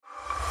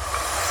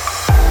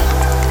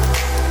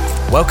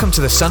Welcome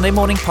to the Sunday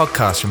morning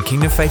podcast from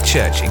Kingdom Faith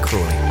Church in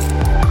Crawley.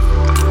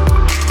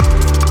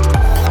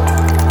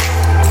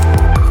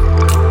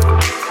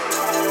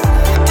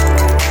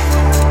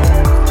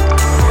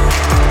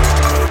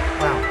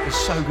 Wow, it's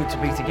so good to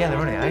be together,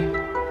 isn't it,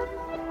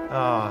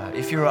 eh?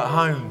 If you're at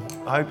home,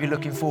 I hope you're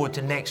looking forward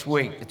to next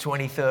week, the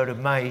 23rd of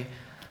May,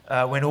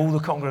 when all the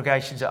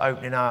congregations are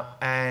opening up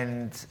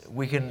and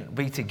we can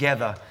be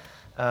together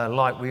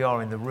like we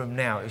are in the room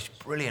now. It's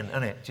brilliant,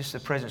 isn't it? Just the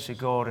presence of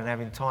God and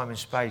having time and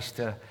space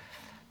to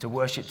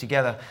worship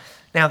together.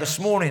 Now, this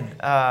morning,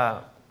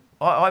 I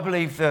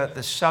believe that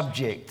the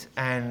subject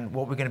and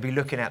what we're going to be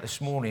looking at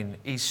this morning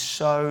is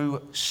so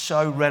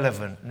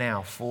relevant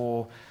now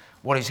for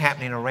what is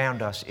happening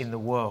around us in the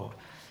world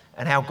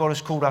and how God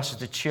has called us as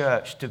the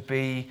church to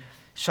be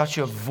such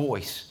a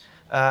voice.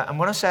 And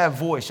when I say a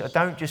voice, I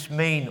don't just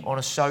mean on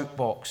a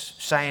soapbox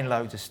saying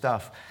loads of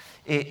stuff.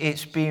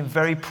 It's being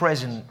very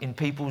present in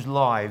people's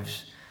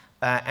lives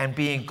and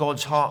being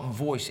God's heart and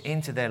voice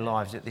into their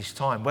lives at this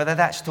time, whether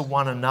that's to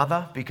one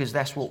another, because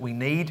that's what we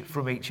need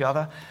from each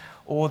other,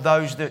 or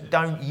those that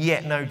don't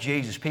yet know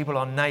Jesus, people,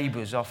 our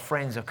neighbours, our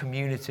friends, our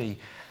community,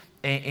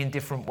 in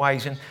different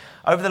ways. And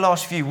over the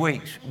last few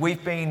weeks,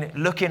 we've been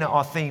looking at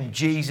our theme,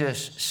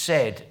 Jesus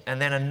Said,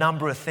 and then a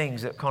number of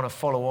things that kind of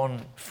follow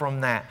on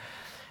from that.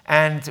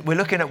 And we're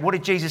looking at what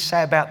did Jesus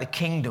say about the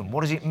kingdom?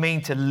 What does it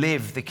mean to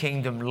live the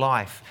kingdom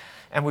life?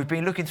 And we've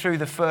been looking through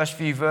the first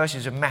few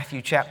verses of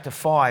Matthew chapter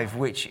 5,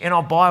 which in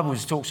our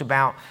Bibles talks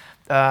about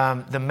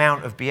the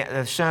Mount of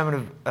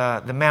Beatitudes,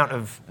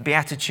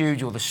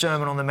 or the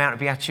Sermon on the Mount of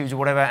Beatitudes, or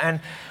whatever. And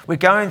we're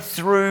going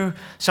through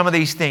some of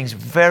these things,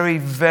 very,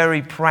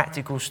 very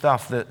practical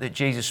stuff that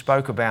Jesus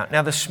spoke about.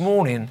 Now, this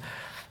morning,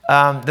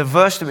 the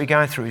verse that we're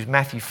going through is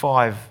Matthew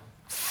 5,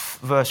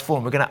 verse 4,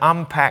 and we're going to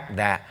unpack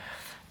that.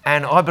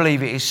 And I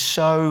believe it is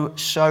so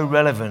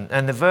relevant.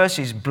 And the verse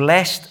is,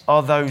 "Blessed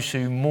are those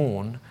who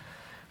mourn,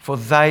 for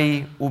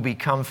they will be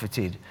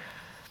comforted."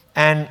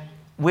 And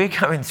we're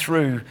going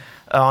through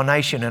our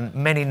nation, and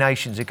many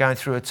nations are going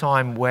through a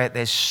time where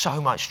there's so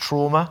much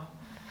trauma,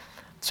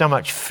 so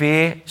much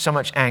fear, so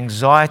much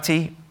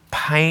anxiety,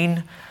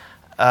 pain,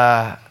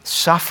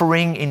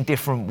 suffering in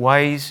different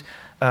ways,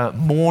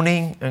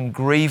 mourning and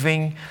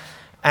grieving.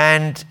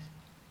 And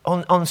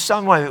on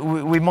some way,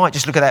 we might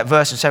just look at that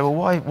verse and say, well,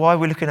 why are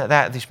we looking at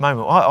that at this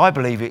moment? I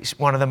believe it's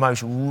one of the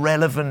most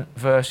relevant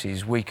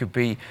verses we could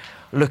be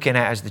looking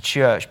at as the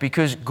church,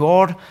 because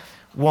God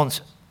wants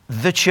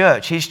the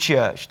church, his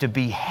church, to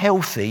be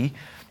healthy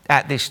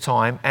at this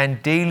time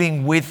and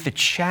dealing with the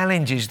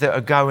challenges that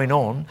are going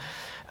on,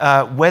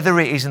 whether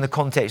it is in the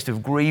context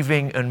of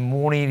grieving and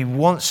mourning. He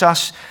wants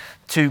us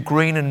to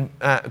grieve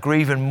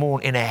and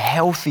mourn in a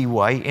healthy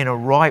way, in a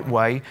right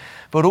way,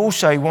 but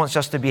also he wants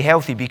us to be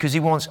healthy because he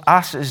wants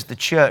us as the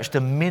church to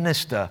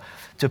minister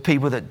to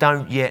people that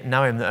don't yet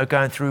know him, that are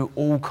going through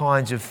all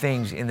kinds of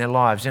things in their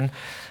lives. And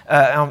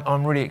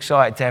I'm really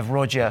excited to have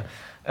Roger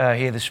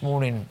here this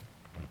morning.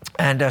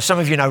 And some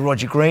of you know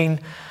Roger Green.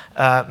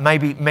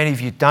 Maybe many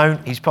of you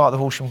don't. He's part of the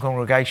Horsham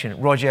congregation.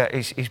 Roger,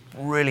 it's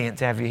brilliant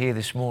to have you here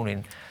this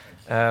morning.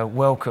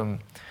 Welcome.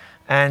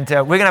 And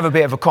we're going to have a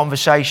bit of a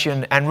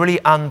conversation and really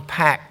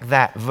unpack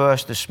that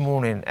verse this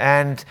morning.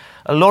 And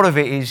a lot of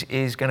it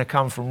is going to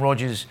come from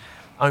Roger's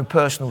own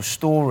personal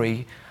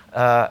story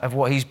of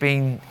what he's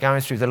been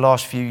going through the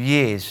last few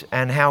years,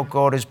 and how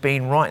God has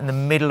been right in the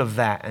middle of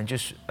that,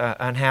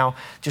 and how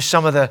just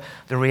some of the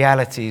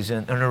realities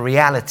and the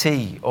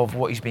reality of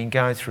what he's been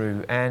going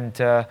through. And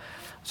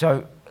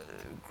so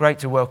great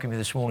to welcome you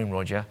this morning,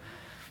 Roger.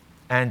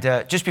 And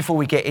just before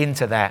we get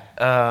into that,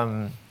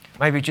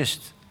 maybe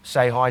just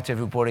say hi to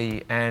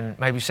everybody and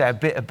maybe say a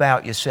bit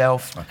about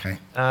yourself. Okay.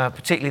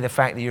 Particularly the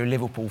fact that you're a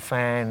Liverpool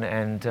fan,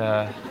 and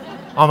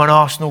I'm an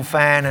Arsenal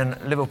fan, and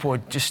Liverpool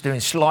are just doing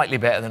slightly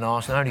better than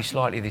Arsenal, only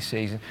slightly this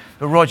season.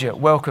 But Roger,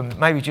 welcome.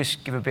 Maybe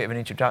just give a bit of an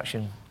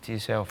introduction to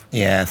yourself.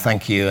 Yeah,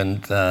 thank you.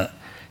 And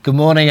good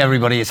morning,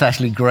 everybody. It's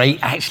actually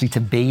great to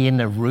be in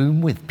a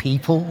room with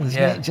people,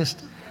 isn't it?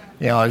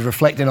 I was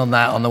reflecting on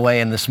that on the way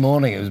in this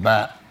morning. It was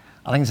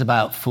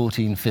about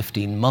 14,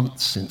 15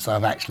 months since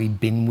I've actually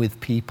been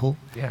with people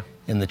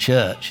in the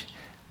church.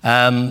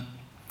 And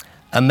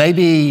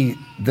maybe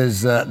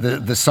there's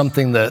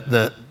something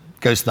that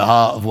goes to the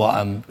heart of what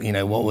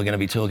we're going to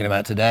be talking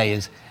about today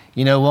is,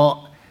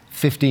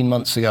 15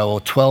 months ago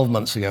or 12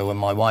 months ago when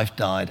my wife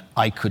died,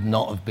 I could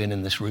not have been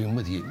in this room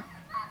with you.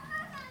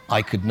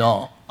 I could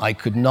not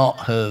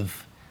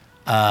have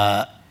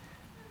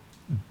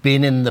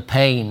been in the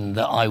pain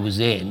that I was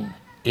in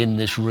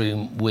this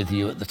room with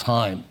you at the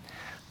time.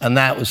 And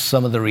that was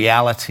some of the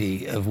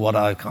reality of what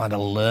I kind of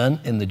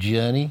learned in the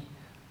journey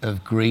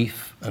of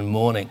grief and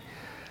mourning.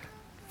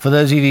 For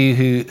those of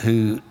you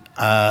who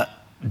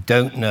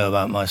don't know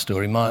about my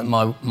story,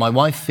 my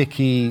wife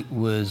Vicky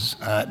was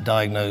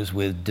diagnosed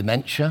with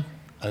dementia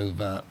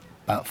over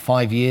about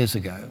 5 years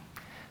ago,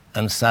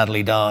 and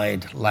sadly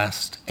died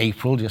last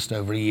April, just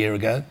over a year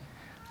ago,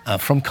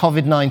 from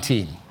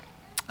COVID-19,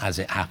 as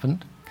it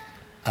happened,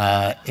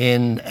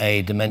 in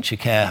a dementia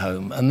care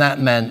home. And that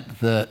meant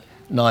that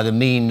neither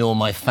me nor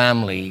my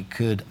family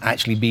could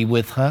actually be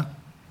with her.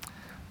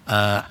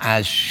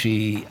 As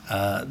she,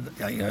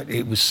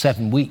 it was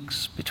 7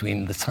 weeks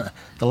between the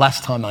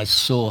last time I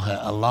saw her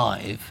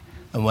alive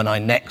and when I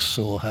next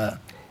saw her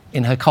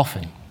in her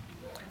coffin.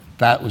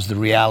 That was the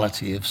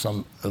reality of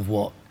some of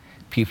what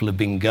people have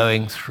been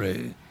going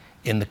through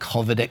in the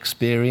COVID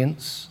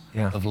experience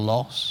of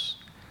loss.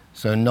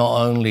 So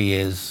not only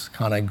is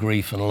kind of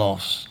grief and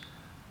loss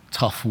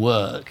tough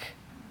work,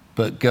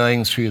 but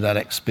going through that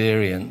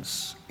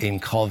experience in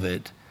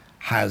COVID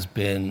has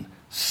been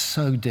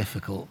so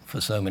difficult for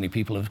so many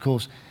people. Of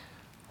course,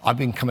 I've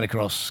been coming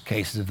across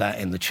cases of that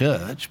in the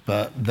church,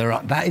 but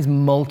that is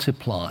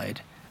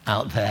multiplied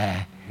out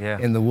there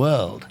in the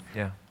world.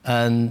 Yeah.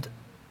 And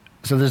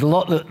so there's a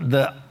lot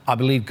that I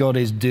believe God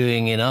is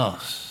doing in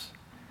us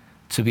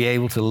to be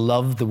able to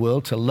love the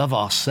world, to love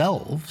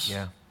ourselves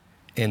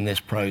in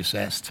this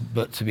process,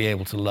 but to be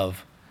able to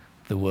love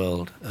the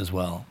world as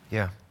well.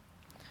 Yeah.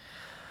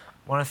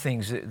 One of the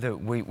things that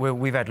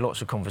we've had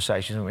lots of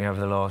conversations, haven't we, over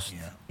the last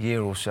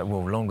year or so,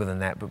 well, longer than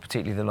that, but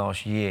particularly the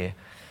last year.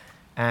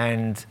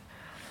 And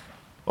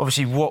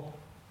obviously what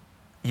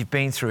you've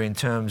been through in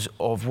terms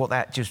of what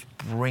that just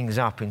brings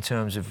up in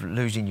terms of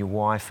losing your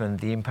wife and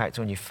the impact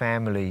on your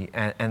family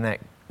and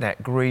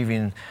that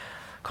grieving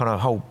kind of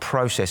whole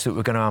process that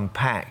we're going to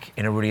unpack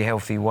in a really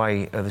healthy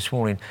way this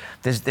morning.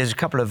 There's a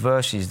couple of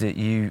verses that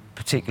you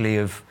particularly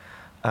have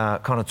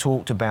kind of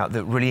talked about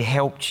that really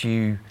helped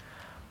you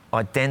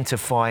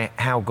identify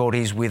how God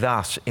is with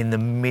us in the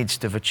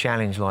midst of a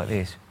challenge like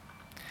this.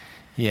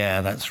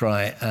 Yeah, that's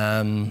right.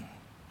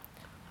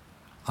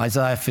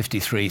 Isaiah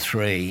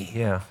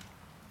 53:3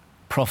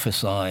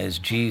 prophesies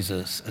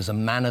Jesus as a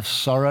man of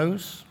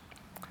sorrows,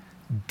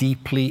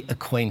 deeply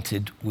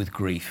acquainted with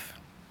grief.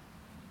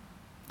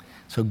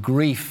 So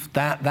grief,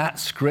 that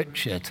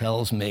scripture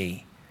tells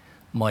me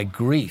my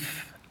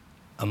grief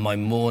and my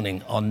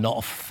mourning are not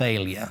a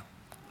failure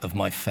of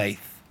my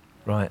faith.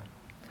 Right.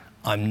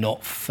 I'm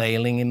not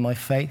failing in my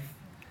faith,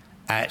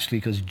 actually,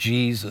 because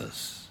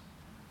Jesus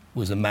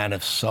was a man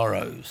of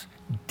sorrows,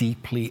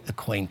 deeply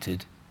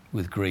acquainted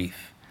with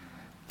grief.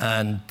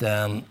 And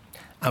there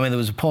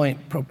was a point,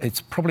 it's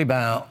probably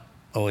about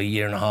a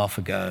year and a half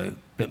ago,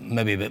 but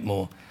maybe a bit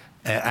more,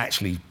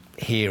 actually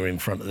here in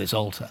front of this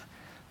altar,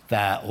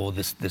 or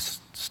this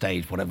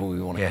stage, whatever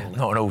we want to call it.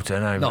 Not an altar,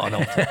 no. Not an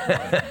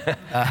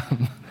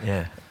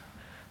altar.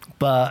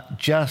 But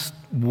just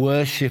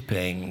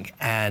worshipping,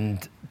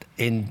 and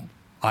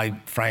I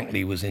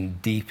frankly was in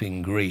deep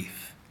in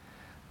grief,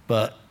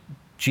 but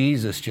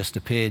Jesus just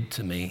appeared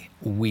to me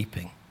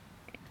weeping.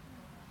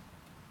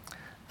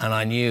 And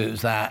I knew it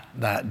was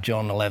that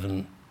John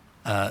 11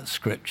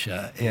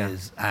 scripture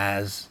and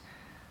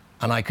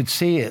I could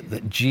see it,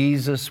 that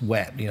Jesus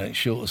wept, it's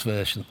shortest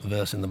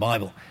verse in the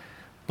Bible.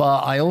 But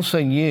I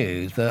also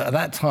knew that at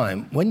that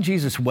time, when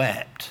Jesus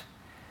wept,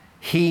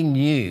 he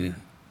knew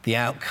the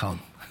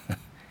outcome.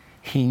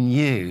 He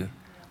knew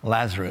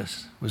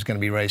Lazarus was going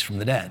to be raised from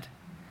the dead.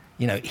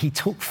 He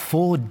took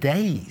 4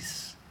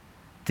 days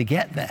to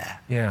get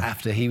there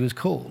after he was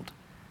called.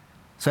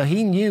 So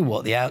he knew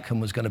what the outcome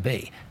was going to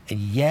be, and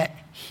yet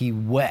he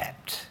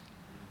wept.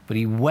 But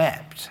he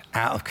wept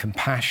out of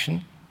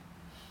compassion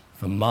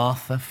for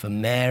Martha, for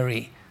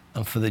Mary,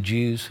 and for the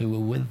Jews who were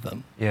with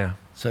them. Yeah.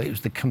 So it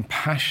was the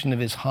compassion of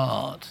his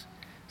heart,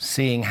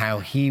 seeing how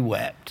he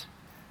wept,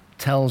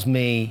 tells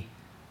me,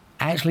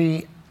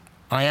 actually,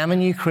 I am a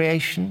new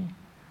creation,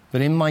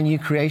 but in my new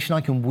creation,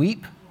 I can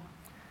weep.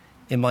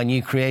 In my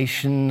new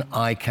creation,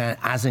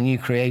 as a new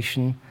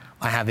creation,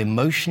 I have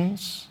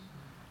emotions.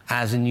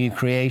 As a new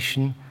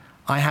creation,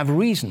 I have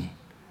reason.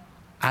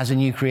 As a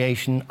new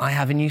creation, I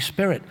have a new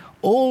spirit.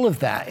 All of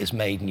that is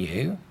made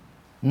new,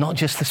 not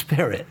just the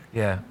spirit.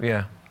 Yeah.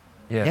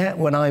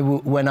 When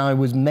I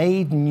was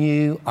made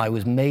new, I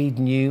was made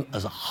new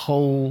as a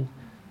whole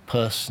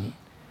person,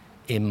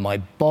 in my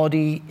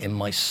body, in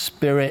my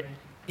spirit,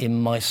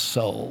 in my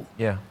soul.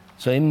 Yeah.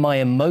 So in my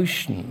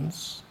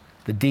emotions,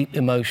 the deep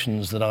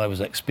emotions that I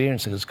was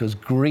experiencing, is because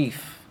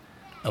grief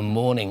and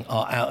mourning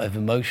are out of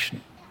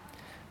emotion.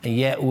 And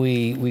yet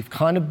we've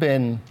kind of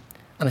been,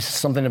 and this is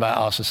something about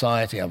our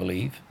society, I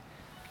believe,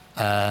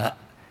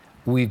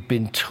 we've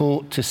been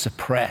taught to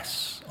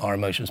suppress our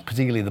emotions,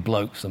 particularly the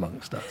blokes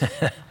amongst us.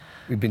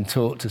 We've been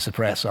taught to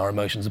suppress our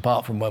emotions,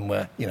 apart from when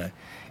we're,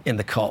 in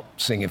the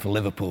cop singing for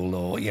Liverpool,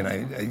 or you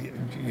at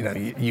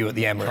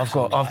the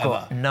Emirates. I've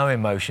got no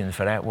emotion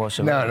for that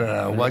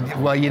whatsoever. No.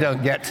 Well, you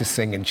don't get to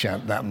sing and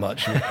chant that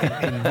much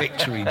in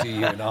victory, do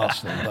you, in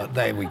Arsenal? But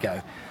there we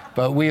go.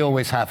 But we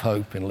always have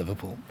hope in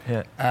Liverpool.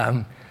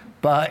 Yeah.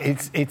 But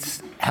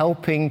it's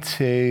helping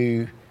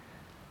to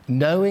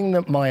knowing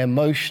that my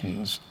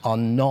emotions are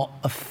not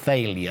a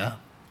failure.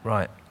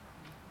 Right.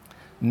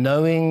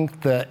 Knowing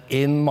that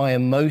in my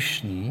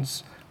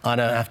emotions, I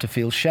don't have to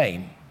feel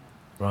shame.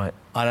 Right.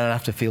 I don't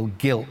have to feel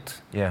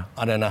guilt. Yeah.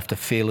 I don't have to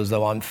feel as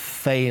though I'm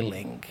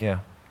failing. Yeah.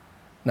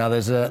 Now,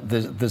 there's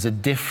a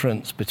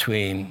difference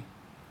between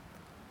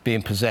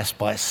being possessed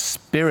by a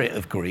spirit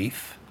of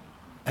grief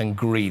and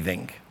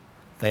grieving.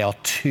 They are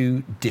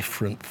two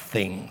different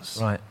things.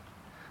 Right.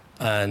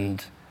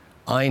 And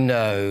I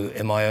know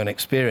in my own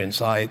experience,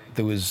 there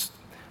was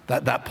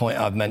that point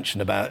I've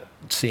mentioned about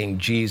seeing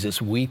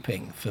Jesus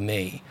weeping for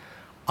me.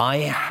 I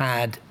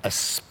had a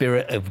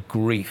spirit of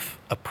grief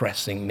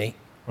oppressing me.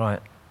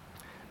 Right.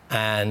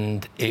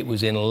 And it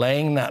was in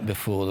laying that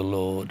before the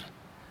Lord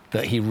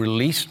that he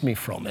released me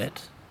from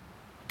it.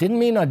 Didn't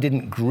mean I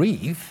didn't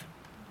grieve.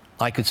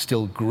 I could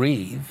still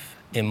grieve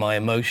in my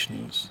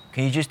emotions.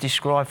 Can you just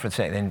describe for a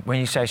second then, when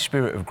you say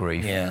spirit of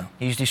grief, Yeah. can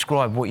you just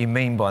describe what you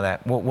mean by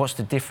that? What's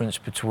the difference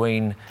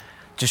between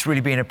just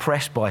really being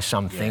oppressed by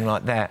something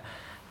like that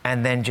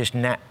and then just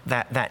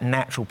that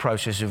natural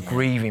process of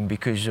grieving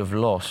because of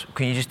loss?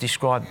 Can you just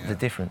describe the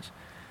difference?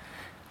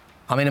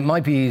 I mean, it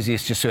might be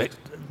easiest just to,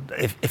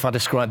 if I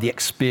describe the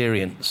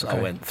experience I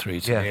went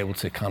through to be able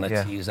to kind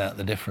of tease out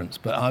the difference.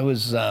 But I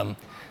was,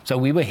 so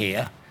we were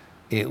here.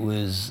 It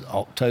was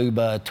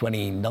October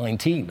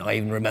 2019. I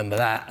even remember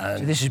that. And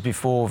so this is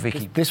before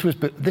Vicky. This was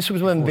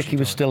when Vicky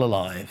was still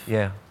alive.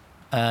 Yeah.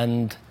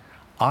 And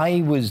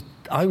I was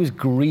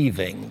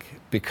grieving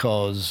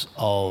because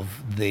of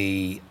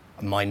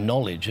my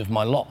knowledge of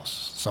my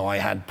loss. So I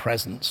had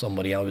present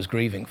somebody I was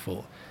grieving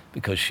for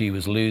because she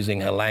was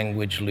losing her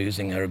language,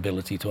 losing her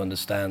ability to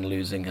understand,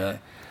 losing her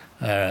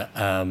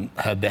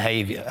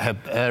behavior,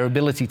 her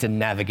ability to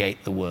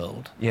navigate the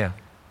world. Yeah.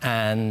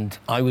 And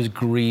I was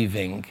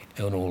grieving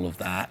in all of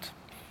that.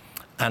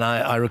 And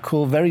I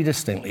recall very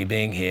distinctly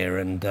being here,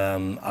 and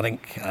I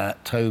think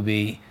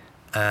Toby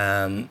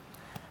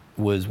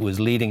was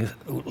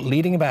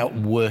leading about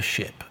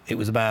worship. It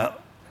was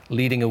about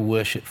leading a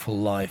worshipful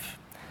life.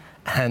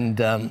 And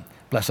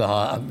bless her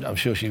heart, I'm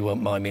sure she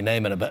won't mind me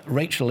naming her, but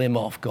Rachel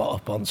Imhoff got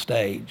up on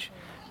stage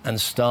and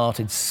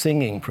started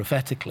singing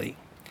prophetically.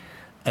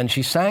 And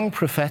she sang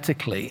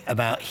prophetically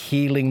about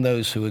healing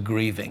those who are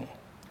grieving.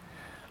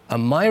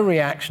 And my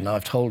reaction,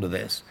 I've told her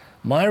this,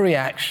 my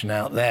reaction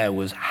out there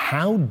was,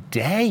 how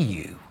dare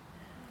you?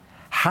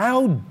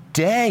 How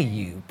dare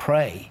you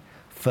pray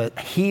for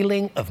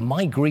healing of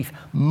my grief?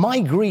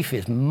 My grief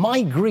is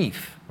my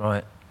grief.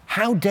 Right.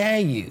 How dare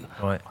you?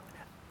 Right.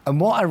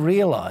 And what I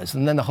realized,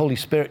 and then the Holy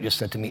Spirit just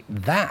said to me,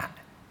 that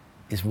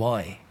is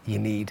why you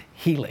need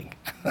healing.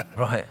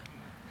 Right.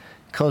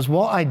 Because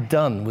what I'd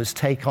done was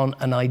take on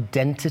an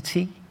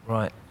identity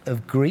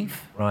of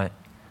grief. Right.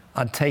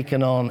 I'd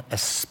taken on a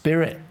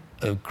spirit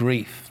of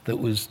grief that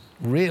was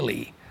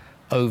really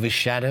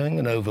overshadowing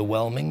and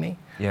overwhelming me.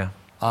 Yeah.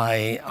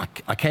 I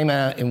came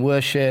out in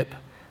worship,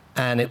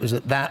 and it was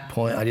at that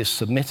point I just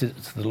submitted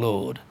it to the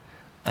Lord,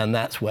 and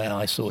that's where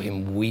I saw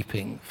him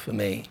weeping for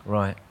me.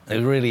 Right. It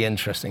was really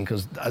interesting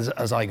because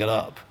as I got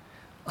up,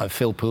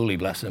 Phil Pooley,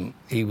 bless him,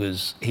 he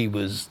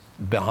was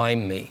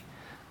behind me,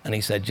 and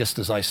he said, just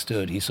as I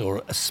stood, he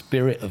saw a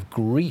spirit of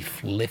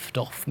grief lift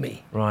off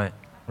me. Right.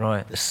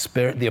 Right.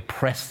 The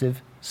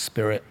oppressive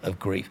spirit of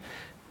grief.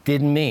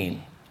 Didn't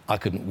mean I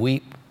couldn't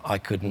weep, I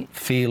couldn't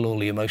feel all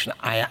the emotion.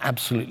 I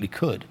absolutely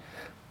could,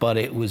 but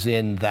it was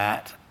in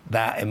that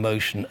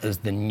emotion as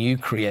the new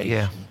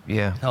creation,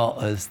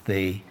 not as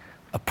the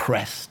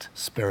oppressed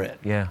spirit.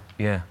 Yeah,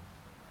 yeah.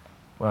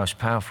 Well, it's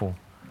powerful.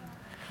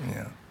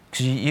 Yeah.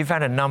 Because you've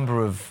had a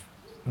number of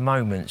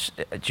moments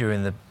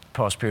during the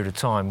past period of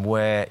time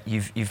where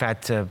you've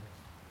had to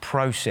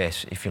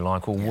process, if you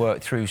like, or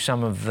work through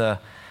some of the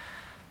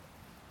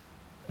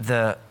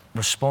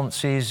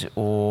responses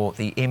or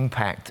the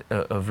impact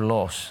of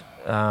loss.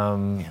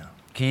 Can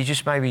you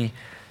just maybe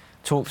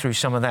talk through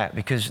some of that?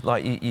 Because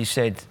like you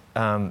said,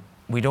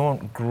 we don't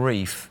want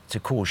grief to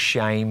cause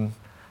shame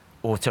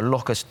or to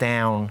lock us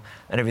down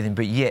and everything,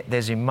 but yet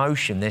there's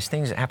emotion, there's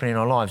things that happen in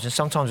our lives. And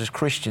sometimes as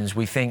Christians,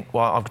 we think,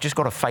 well, I've just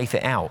got to faith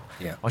it out.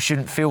 Yeah. I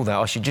shouldn't feel that.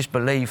 I should just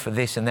believe for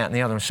this and that and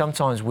the other. And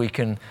sometimes we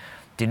can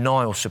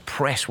deny or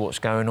suppress what's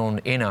going on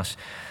in us.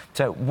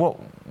 So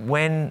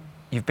when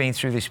you've been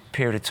through this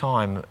period of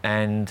time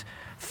and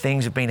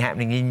things have been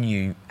happening in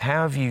you,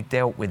 how have you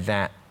dealt with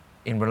that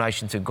in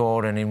relation to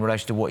God and in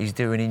relation to what he's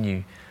doing in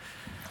you?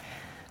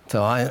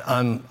 So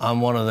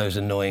I'm one of those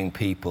annoying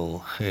people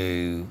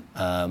who,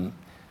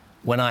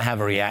 when I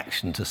have a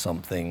reaction to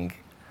something,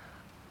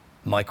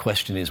 my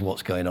question is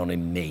what's going on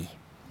in me?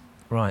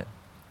 Right.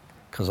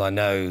 Because I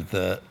know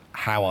that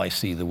how I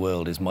see the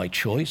world is my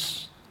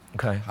choice.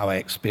 Okay. How I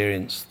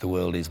experience the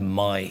world is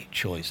my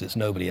choice. It's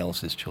nobody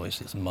else's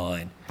choice, it's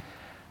mine.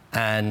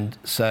 And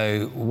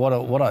so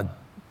what I've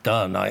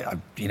done,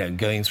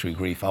 going through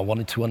grief, I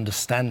wanted to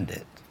understand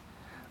it.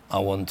 I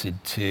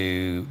wanted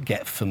to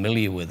get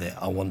familiar with it.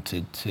 I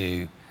wanted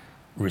to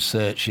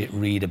research it,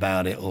 read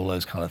about it, all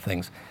those kind of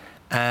things.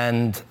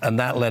 And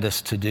that led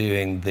us to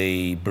doing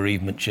the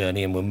bereavement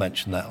journey, and we'll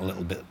mention that a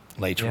little bit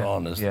later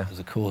on as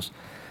a course.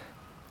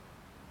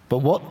 But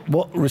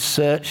what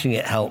researching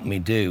it helped me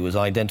do was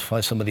identify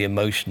some of the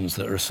emotions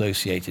that are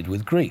associated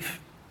with grief.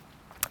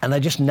 And they're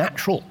just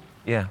natural.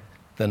 Yeah.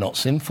 They're not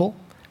sinful,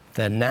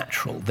 they're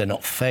natural, they're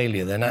not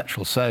failure, they're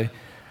natural. So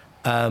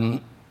a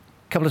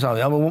couple of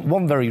times,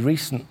 one very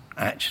recent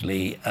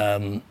actually,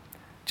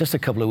 just a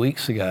couple of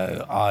weeks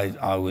ago,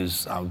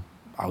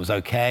 I I was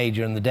okay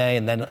during the day,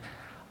 and then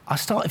I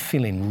started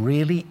feeling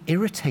really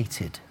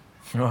irritated.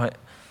 Right.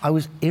 I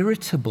was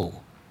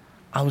irritable.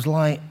 I was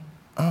like,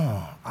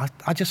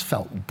 I just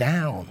felt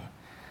down.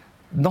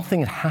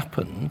 Nothing had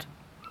happened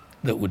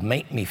that would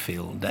make me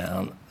feel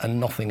down, and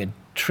nothing had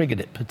triggered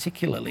it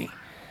particularly.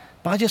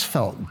 But I just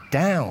felt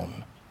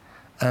down.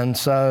 And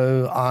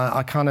so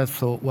I kind of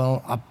thought,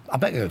 well, I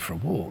better go for a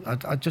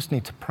walk. I just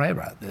need to pray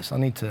about this. I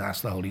need to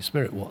ask the Holy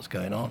Spirit what's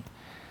going on.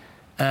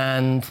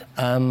 And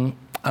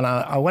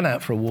I went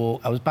out for a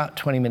walk. I was about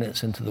 20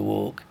 minutes into the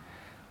walk,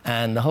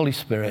 and the Holy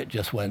Spirit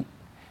just went,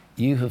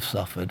 "You have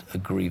suffered a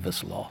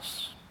grievous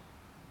loss."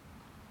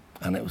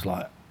 And it was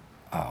like,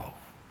 oh.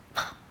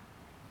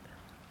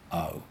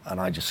 And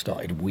I just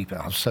started weeping.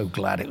 I was so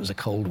glad it was a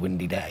cold,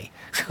 windy day.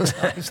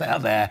 I was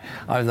out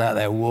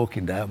there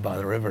walking down by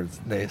the river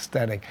near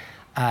Stenning,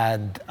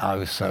 and I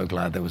was so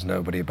glad there was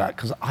nobody about,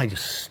 because I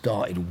just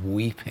started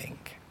weeping.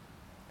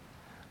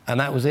 And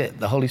that was it.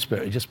 The Holy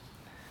Spirit just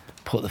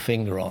put the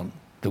finger on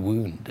the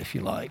wound, if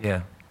you like.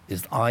 Yeah.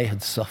 Is I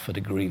had suffered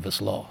a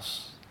grievous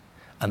loss.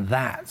 And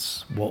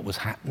that's what was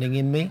happening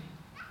in me.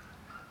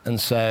 And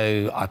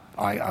so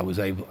I was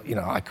able,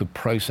 I could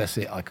process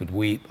it, I could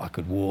weep, I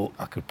could walk,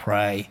 I could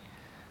pray.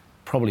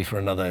 Probably for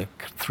another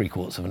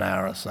 3/4 of an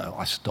hour or so,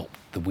 I stopped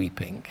the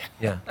weeping.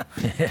 Yeah.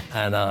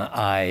 And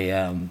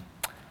I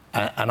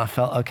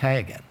felt okay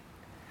again.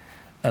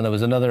 And there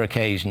was another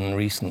occasion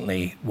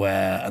recently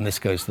where, and this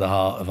goes to the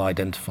heart of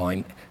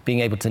identifying,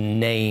 being able to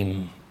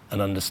name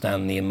and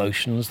understand the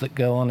emotions that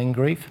go on in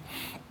grief.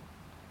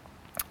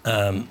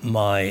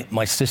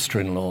 My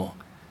sister-in-law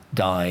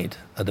died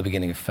at the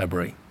beginning of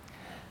February,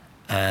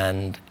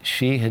 and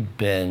she had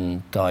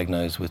been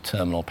diagnosed with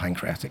terminal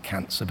pancreatic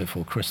cancer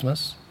before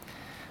Christmas,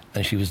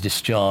 and she was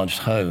discharged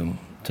home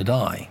to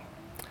die.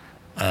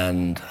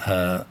 And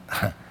her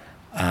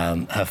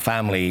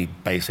family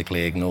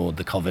basically ignored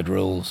the COVID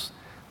rules.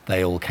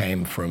 They all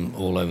came from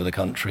all over the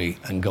country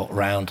and got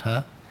round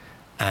her,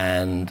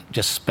 and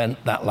just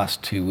spent that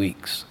last 2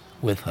 weeks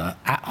with her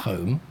at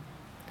home.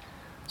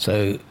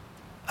 So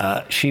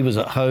she was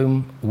at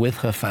home with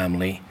her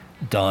family,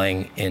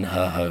 dying in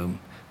her home.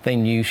 They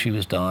knew she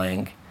was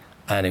dying,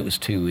 and it was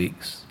 2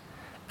 weeks.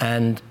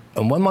 And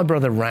when my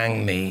brother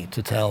rang me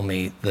to tell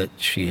me that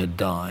she had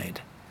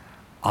died,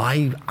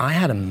 I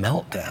had a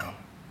meltdown,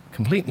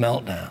 complete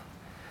meltdown.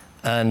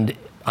 And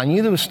I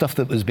knew there was stuff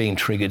that was being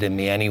triggered in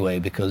me anyway,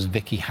 because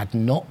Vicky had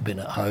not been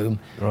at home.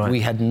 Right.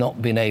 We had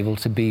not been able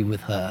to be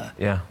with her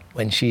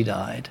when she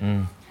died.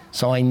 Mm.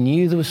 So I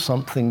knew there was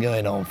something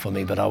going on for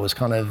me, but I was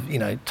kind of,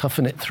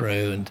 toughing it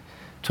through and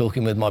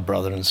talking with my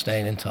brother and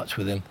staying in touch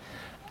with him.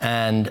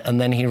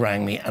 And then he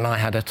rang me, and I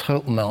had a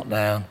total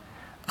meltdown,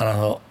 and I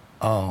thought,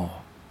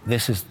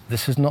 this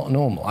is not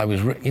normal. I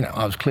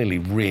was clearly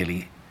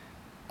really,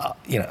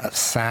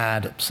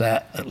 sad,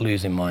 upset at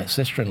losing my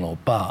sister-in-law,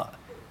 but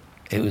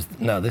it was,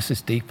 no, this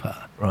is deeper.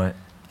 Right.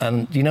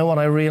 And do you know what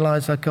I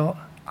realized I got?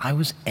 I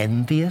was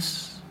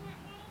envious.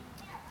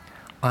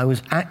 I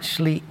was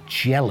actually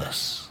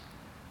jealous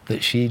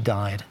that she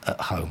died at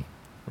home.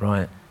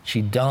 Right.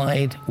 She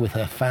died with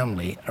her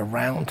family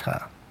around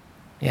her.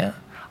 Yeah?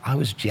 I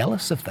was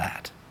jealous of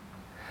that.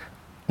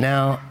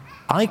 Now,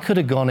 I could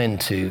have gone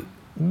into,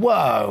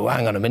 whoa,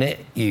 hang on a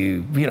minute,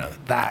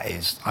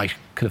 I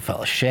could have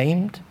felt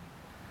ashamed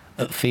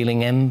at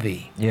feeling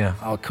envy. Yeah.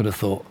 I could have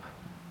thought,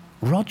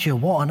 Roger,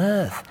 what on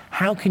earth?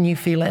 How can you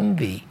feel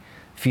envy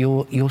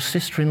for your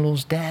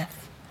sister-in-law's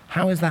death?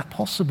 How is that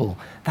possible?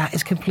 That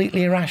is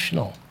completely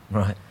irrational.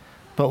 Right.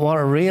 But what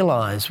I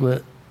realized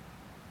was,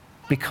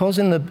 because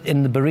in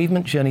the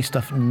bereavement journey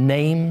stuff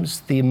names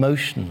the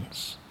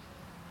emotions,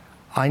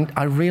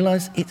 I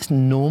realized it's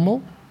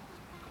normal.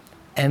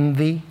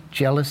 Envy,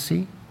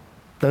 jealousy,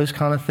 those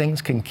kind of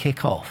things can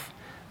kick off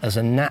as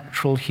a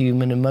natural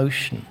human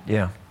emotion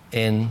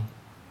in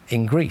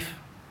grief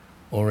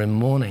or in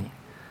mourning.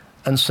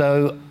 And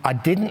so I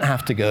didn't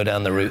have to go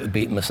down the route of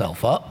beating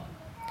myself up.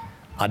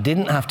 I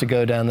didn't have to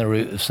go down the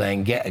route of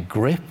saying, get a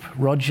grip,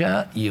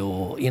 Roger,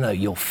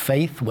 your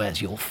faith,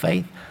 where's your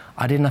faith?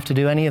 I didn't have to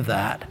do any of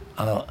that.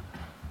 I thought,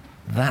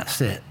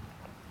 that's it.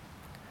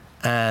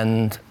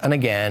 And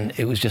again,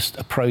 it was just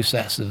a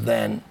process of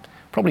then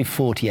probably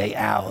 48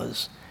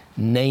 hours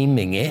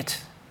naming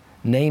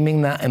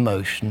that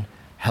emotion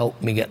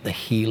helped me get the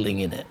healing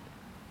in it.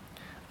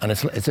 And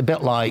it's a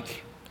bit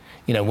like,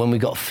 when we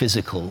got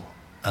physical,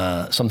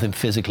 something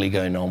physically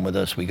going on with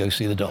us, we go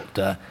see the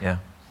doctor. Yeah.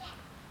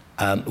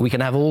 We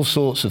can have all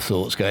sorts of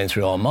thoughts going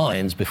through our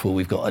minds before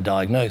we've got a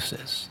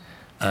diagnosis.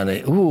 And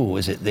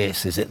is it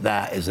this? Is it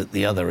that? Is it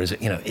the other? Is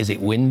it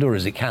wind or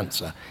is it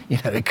cancer?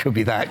 It could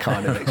be that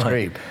kind of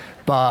extreme.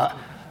 But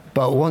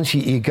once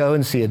you go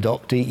and see a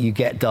doctor, you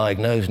get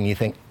diagnosed and you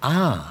think,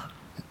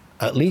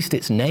 at least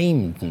it's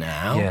named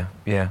now.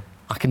 Yeah.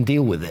 I can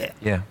deal with it.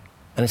 Yeah.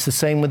 And it's the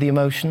same with the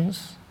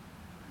emotions.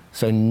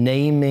 So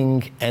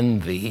naming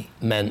envy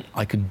meant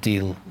I could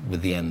deal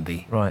with the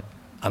envy. Right.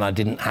 And I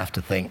didn't have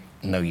to think,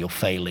 no, you're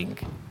failing,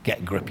 get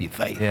a grip of your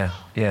faith.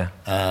 Yeah.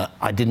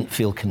 I didn't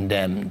feel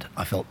condemned.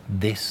 I felt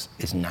this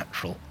is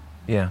natural.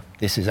 Yeah.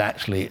 This is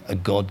actually a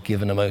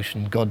God-given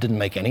emotion. God didn't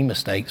make any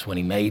mistakes when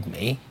he made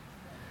me.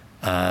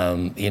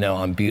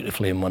 I'm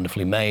beautifully and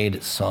wonderfully made.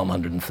 It's Psalm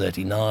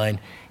 139.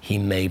 He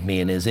made me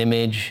in his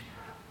image.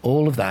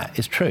 All of that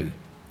is true.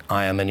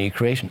 I am a new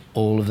creation.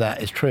 All of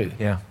that is true.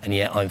 Yeah. And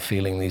yet I'm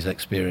feeling these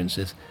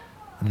experiences.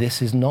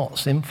 This is not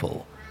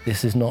sinful.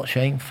 This is not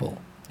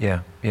shameful.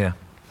 Yeah, yeah.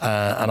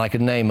 And I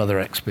could name other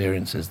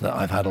experiences that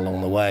I've had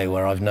along the way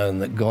where I've known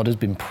that God has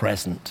been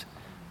present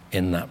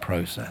in that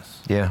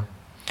process. Yeah.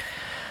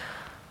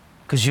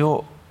 Because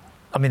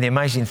the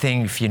amazing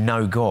thing if you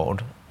know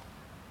God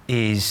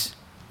is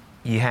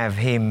you have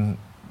him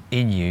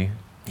in you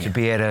to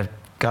be able to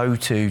go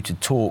to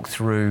talk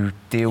through,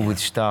 deal with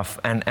stuff,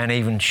 and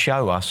even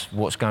show us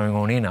what's going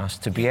on in us,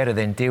 to be able to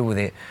then deal with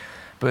it.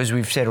 But as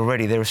we've said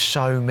already, there are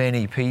so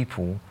many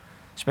people,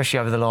 especially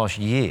over the last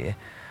year,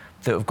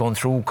 that have gone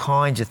through all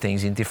kinds of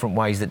things in different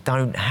ways that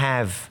don't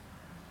have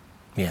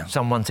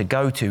someone to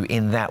go to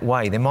in that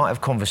way. They might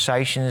have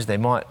conversations, they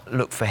might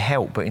look for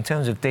help, but in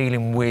terms of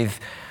dealing with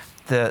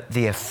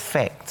the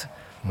effect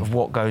of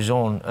what goes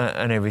on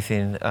and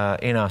everything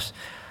in us,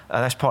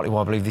 that's partly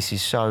why I believe this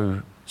is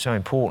so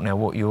important now,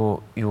 what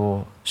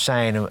you're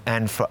saying.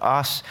 And for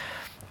us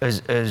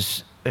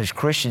as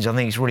Christians, I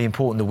think it's really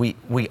important that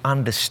we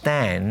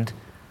understand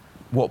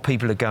what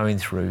people are going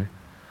through,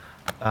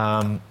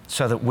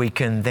 so that we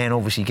can then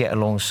obviously get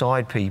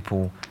alongside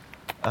people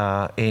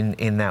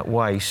in that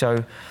way.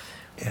 So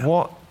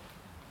what,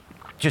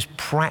 just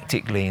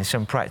practically, in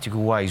some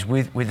practical ways,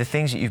 with the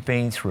things that you've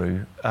been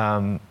through,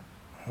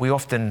 we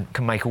often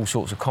can make all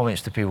sorts of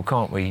comments to people,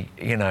 can't we?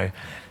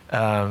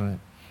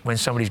 When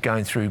somebody's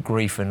going through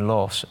grief and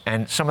loss,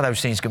 and some of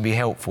those things can be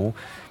helpful,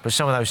 but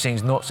some of those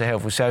things not so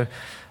helpful. So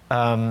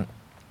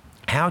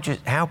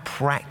how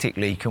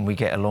practically can we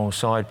get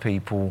alongside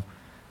people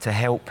to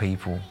help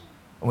people?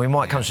 And we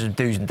might come to some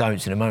do's and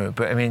don'ts in a moment,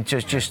 but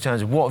just in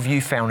terms of what have you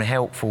found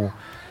helpful,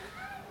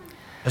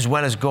 as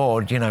well as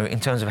God, in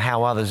terms of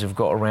how others have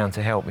got around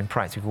to help in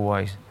practical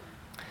ways?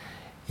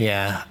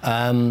 Yeah.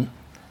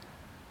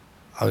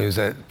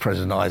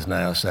 President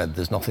Eisenhower said,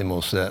 "There's nothing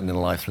more certain in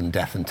life than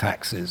death and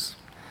taxes."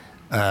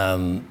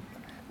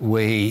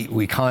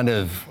 We kind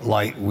of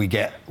we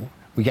get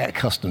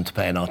accustomed to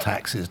paying our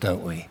taxes,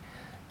 don't we?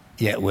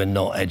 Yet we're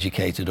not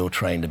educated or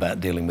trained about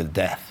dealing with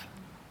death.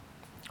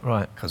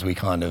 Right. Because we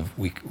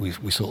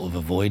sort of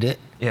avoid it.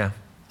 Yeah.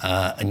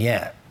 And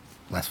yet,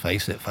 let's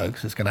face it,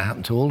 folks, it's going to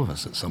happen to all of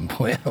us at some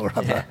point or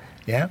other.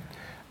 Yeah.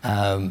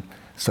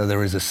 So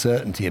there is a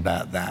certainty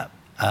about that.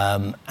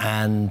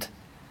 And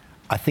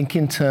I think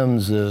in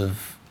terms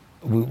of,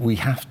 we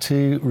have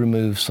to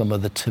remove some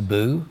of the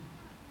taboo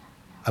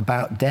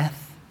about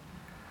death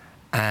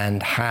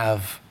and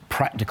have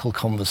practical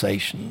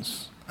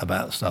conversations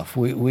about stuff.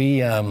 I'll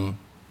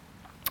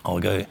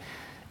go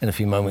in a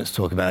few moments to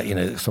talk about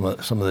some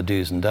of the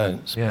do's and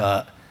don'ts.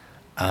 Yeah.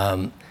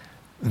 But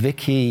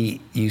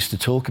Vicky used to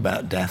talk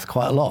about death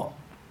quite a lot,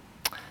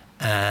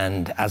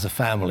 and as a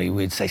family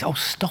we'd say, "Oh,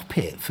 stop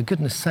it, for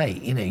goodness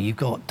sake!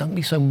 Don't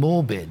be so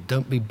morbid.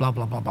 Don't be blah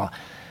blah blah blah."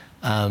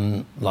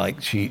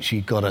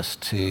 She got us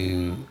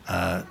to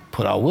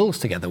put our wills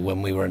together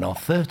when we were in our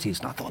 30s,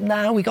 and I thought,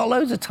 "No, we got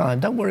loads of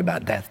time. Don't worry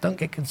about death. Don't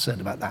get concerned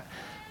about that."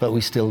 But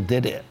we still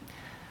did it.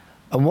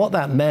 And what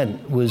that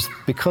meant was,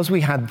 because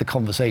we had the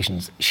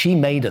conversations, she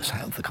made us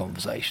have the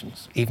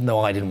conversations, even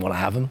though I didn't want to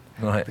have them.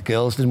 Right. The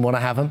girls didn't want to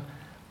have them.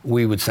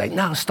 We would say,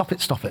 "No, stop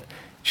it."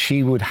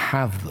 She would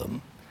have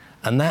them.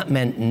 And that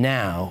meant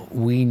now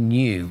we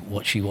knew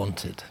what she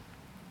wanted.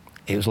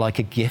 It was like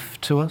a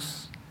gift to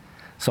us.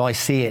 So I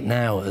see it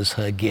now as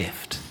her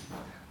gift,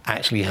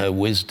 actually her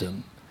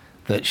wisdom,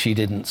 that she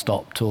didn't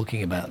stop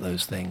talking about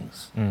those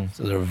things.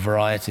 So there are a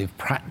variety of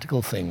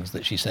practical things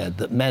that she said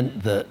that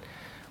meant that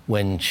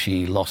when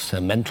she lost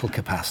her mental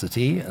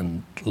capacity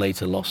and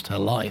later lost her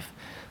life,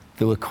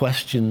 there were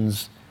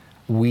questions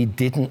we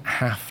didn't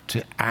have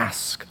to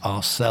ask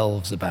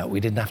ourselves about, we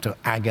didn't have to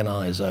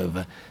agonize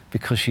over,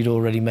 because she'd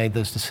already made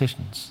those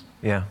decisions.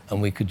 Yeah.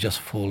 And we could just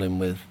fall in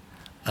with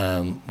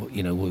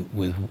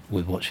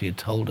what she had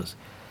told us.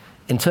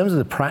 In terms of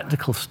the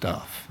practical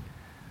stuff,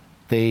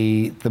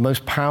 the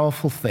most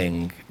powerful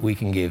thing we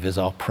can give is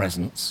our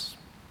presence,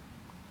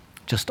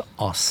 just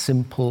our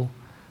simple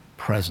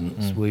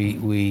presence.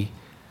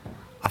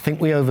 I think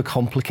we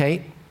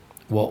overcomplicate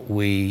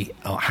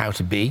how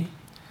to be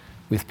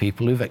with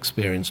people who've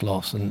experienced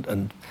loss,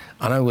 and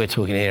I know we're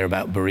talking here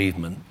about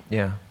bereavement.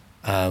 Yeah.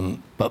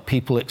 But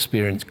people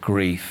experience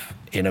grief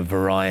in a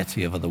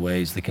variety of other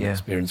ways. They can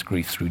experience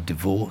grief through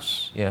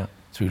divorce,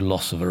 through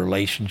loss of a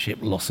relationship,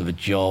 loss of a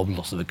job,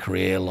 loss of a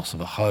career, loss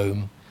of a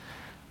home.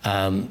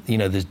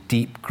 There's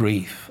deep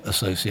grief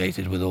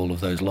associated with all of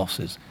those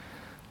losses.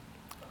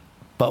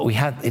 But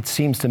it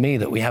seems to me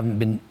that we haven't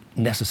been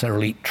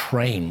necessarily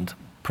trained,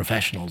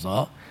 professionals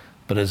are,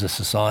 but as a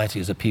society,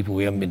 as a people,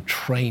 we haven't been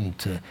trained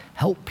to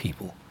help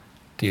people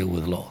deal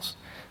with loss.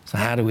 So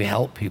how do we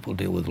help people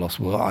deal with loss?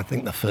 Well, I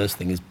think the first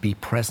thing is be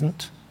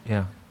present.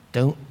 Yeah.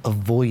 Don't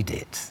avoid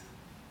it.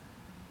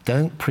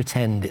 Don't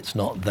pretend it's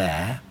not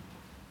there,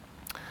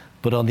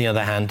 But on the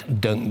other hand,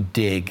 don't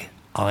dig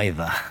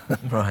either.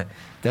 Right.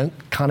 Don't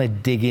kind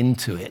of dig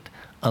into it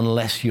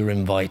unless you're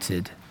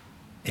invited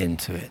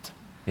into it.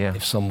 Yeah.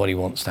 If somebody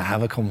wants to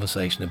have a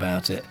conversation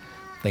about it,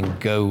 then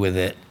go with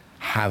it,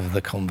 have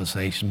the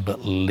conversation,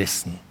 but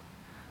listen.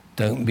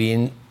 Don't be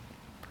in,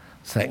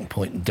 second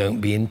point, don't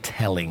be in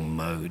telling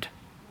mode.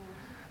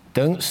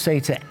 Don't say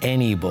to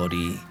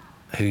anybody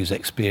who's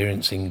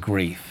experiencing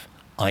grief,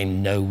 I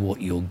know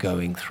what you're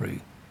going through.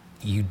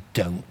 You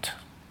don't.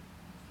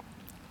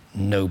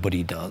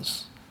 Nobody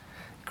does.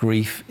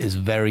 Grief is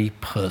very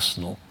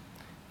personal.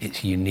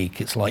 It's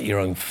unique. It's like your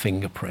own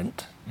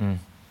fingerprint.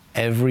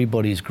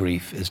 Everybody's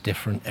grief is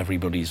different.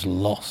 Everybody's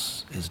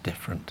loss is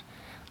different.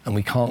 And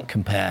we can't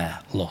compare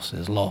loss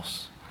is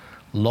loss.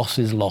 Loss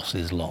is loss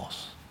is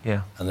loss.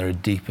 Yeah. And there are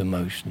deep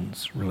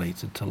emotions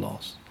related to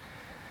loss.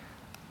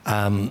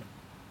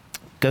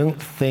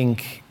 Don't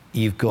think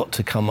you've got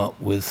to come up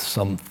with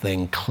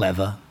something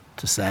clever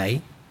to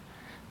say.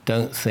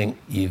 Don't think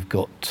you've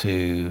got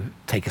to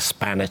take a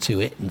spanner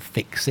to it and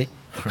fix it.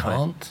 You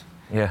can't.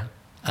 Yeah.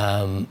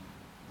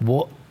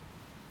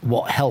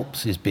 What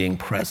helps is being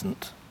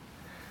present.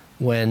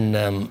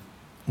 When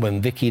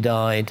Vicky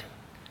died,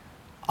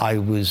 I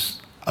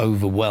was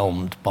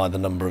overwhelmed by the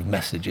number of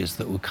messages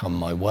that would come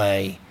my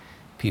way,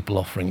 people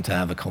offering to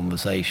have a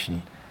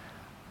conversation.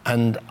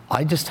 And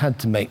I just had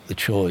to make the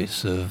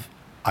choice of,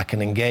 I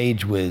can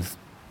engage with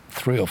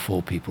 3 or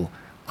 4 people.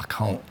 I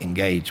can't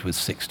engage with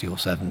 60 or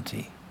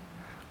 70.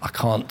 I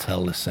can't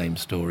tell the same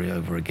story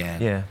over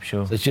again. Yeah,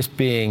 sure. So it's just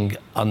being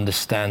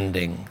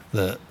understanding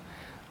that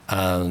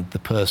the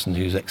person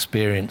who's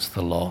experienced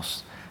the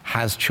loss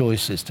has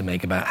choices to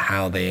make about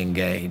how they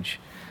engage,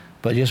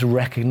 but just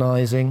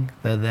recognizing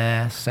they're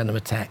there, send them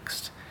a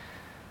text.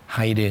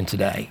 How you doing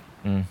today?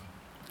 You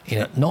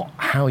know, not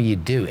how you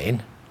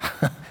doing,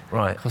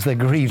 Right. because they're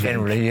grieving.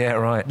 Generally, yeah,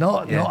 right.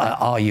 Not Yeah.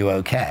 are you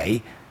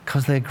okay,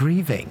 because they're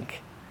grieving.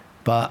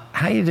 But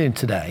how you doing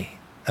today?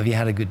 Have you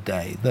had a good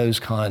day? Those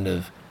kind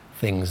of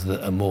things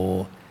that are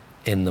more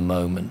in the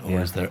moment, or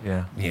is there,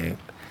 you know,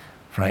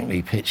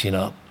 frankly, pitching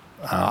up.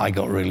 I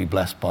got really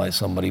blessed by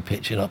somebody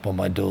pitching up on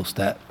my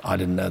doorstep. I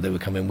didn't know they were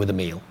coming with a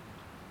meal.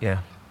 Yeah.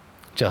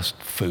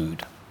 Just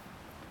food,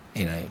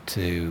 you know,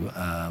 to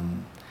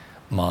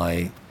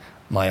my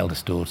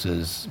eldest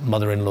daughter's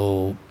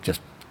mother-in-law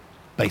just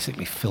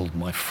basically filled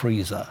my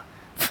freezer,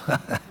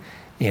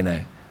 you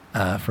know,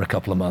 for a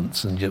couple of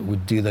months, and just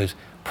would do those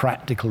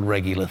practical,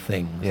 regular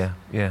things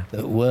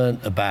that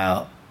weren't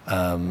about,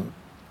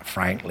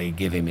 frankly,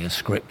 giving me a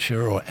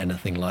scripture or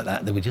anything like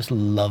that. They were just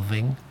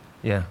loving,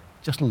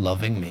 just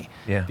loving me,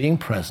 being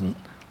present,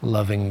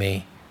 loving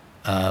me,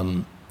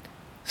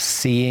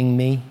 seeing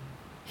me,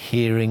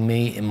 hearing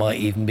me. It might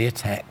even be a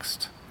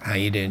text. How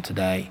you doing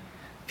today?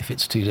 If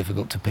it's too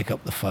difficult to pick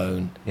up the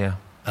phone.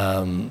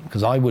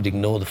 Because I would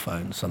ignore the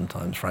phone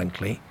sometimes,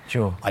 frankly.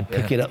 Sure. I'd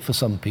pick it up for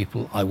some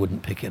people. I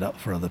wouldn't pick it up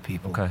for other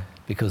people. Okay.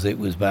 Because it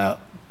was about,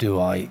 do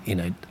I, you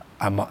know,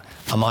 am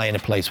I in a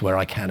place where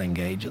I can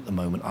engage at the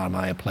moment? Am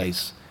I a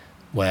place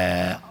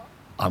where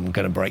I'm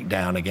going to break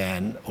down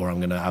again, or I'm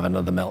going to have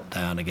another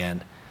meltdown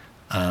again?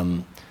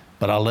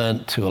 But I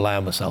learned to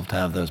allow myself to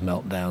have those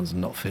meltdowns and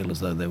not feel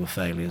as though they were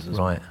failures as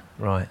well.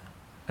 Right.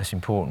 That's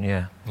important,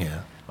 yeah.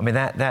 Yeah. I mean,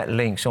 that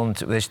links on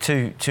to, there's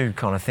two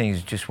kind of things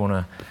I just want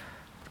to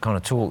kind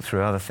of talk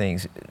through, other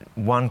things.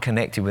 One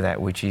connected with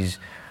that, which is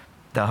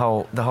the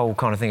whole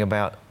kind of thing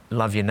about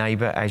love your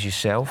neighbour as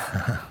yourself.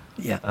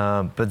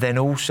 But then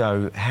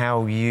also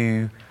how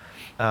you,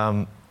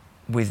 when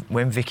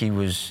Vicky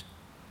was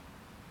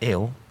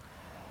ill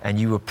and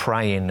you were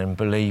praying and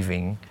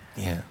believing,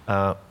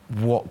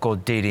 what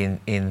God did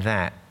in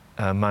that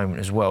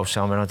moment as well.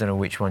 So I mean, I don't know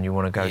which one you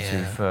want to go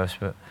to first,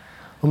 but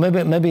well,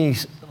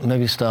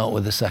 maybe start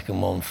with the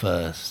second one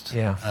first.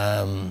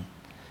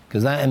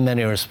 Because that, in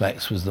many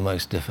respects, was the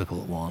most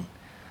difficult one.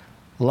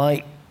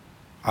 Like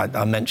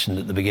I mentioned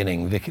at the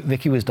beginning,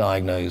 Vicky was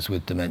diagnosed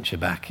with dementia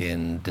back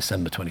in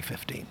December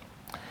 2015,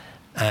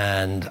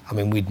 and I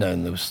mean, we'd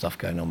known there was stuff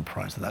going on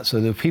prior to that.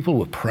 So people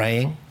were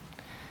praying,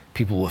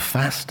 people were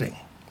fasting,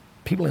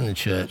 people in the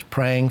church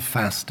praying,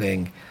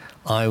 fasting.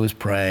 I was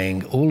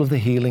praying, all of the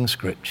healing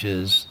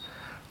scriptures,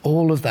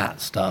 all of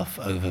that stuff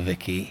over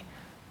Vicky,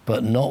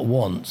 but not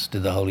once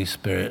did the Holy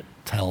Spirit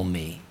tell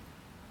me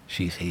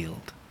she's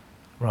healed.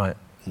 Right.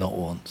 Not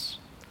once.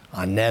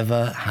 I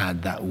never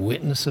had that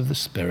witness of the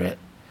Spirit.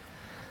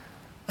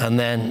 And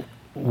then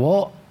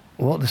what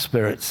the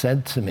Spirit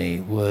said to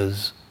me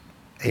was,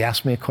 he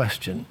asked me a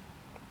question.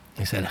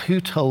 He said, who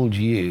told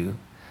you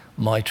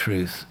my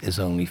truth is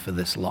only for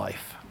this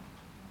life?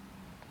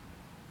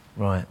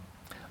 Right.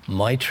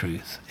 My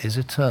truth is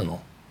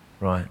eternal.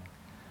 Right.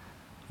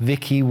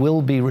 Vicky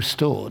will be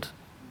restored,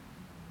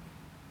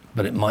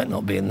 but it might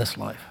not be in this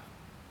life.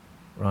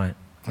 Right.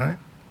 Right?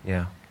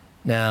 Yeah.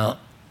 Now,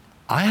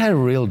 I had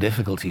real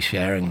difficulty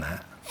sharing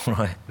that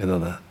Right.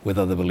 with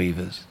other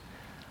believers.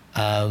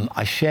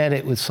 I shared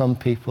it with some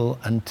people,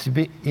 and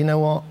you know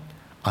what?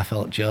 I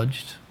felt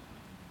judged.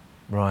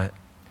 Right.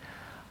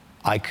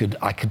 I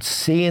could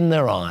see in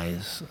their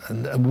eyes,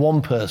 and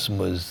one person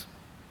was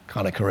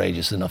kind of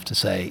courageous enough to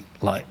say,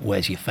 like,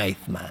 where's your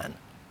faith, man?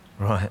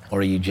 Right. Or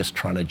are you just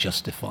trying to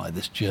justify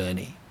this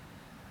journey?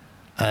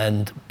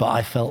 But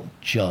I felt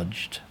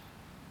judged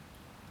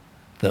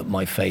that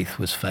my faith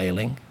was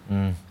failing.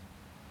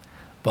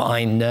 But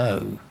I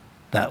know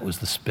that was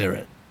the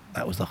Spirit.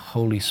 That was the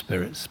Holy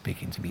Spirit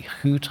speaking to me.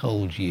 Who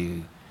told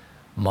you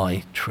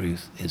my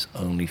truth is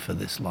only for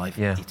this life?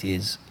 Yeah. It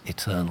is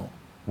eternal.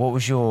 What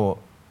was your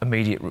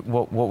immediate,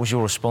 what was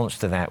your response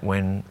to that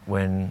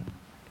when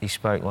he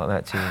spoke like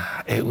that to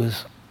you? It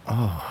was,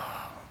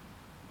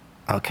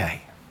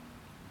 okay,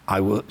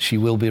 she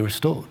will be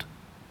restored.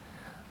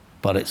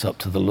 But it's up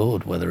to the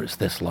Lord whether it's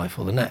this life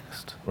or the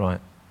next. Right.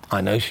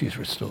 I know she's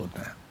restored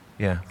now.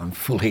 Yeah. I'm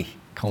fully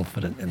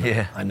confident in that.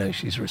 Yeah. I know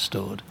she's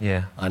restored.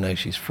 Yeah. I know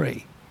she's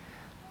free.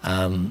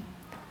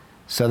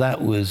 So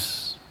that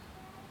was,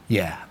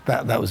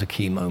 that was a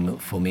key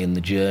moment for me in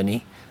the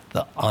journey,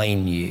 that I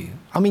knew.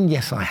 I mean,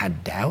 yes, I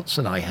had doubts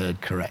and I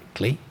heard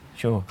correctly.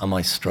 Sure. Am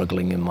I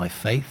struggling in my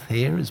faith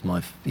here?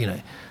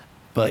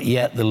 But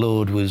yet the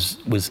Lord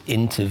was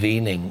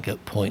intervening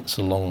at points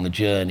along the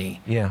journey.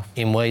 Yeah.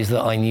 In ways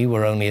that I knew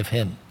were only of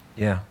Him.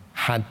 Yeah.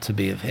 Had to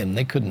be of Him.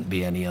 They couldn't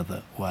be any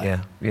other way.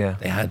 Yeah.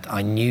 Yeah.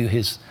 I knew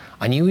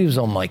He was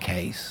on my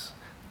case,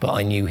 but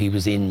I knew He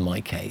was in my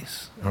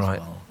case as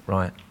well.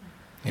 Right.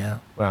 Yeah.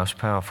 Wow, it's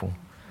powerful.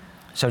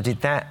 So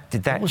did that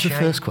What was change? the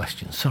first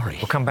question? Sorry.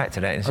 We'll come back to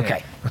that in a second.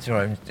 Okay. That's all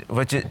right.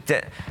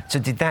 So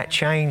did that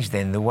change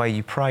then the way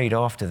you prayed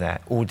after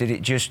that, or did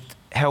it just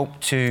help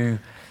to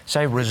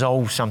say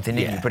resolve something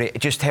in you, but it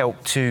just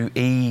helped to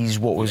ease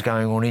what was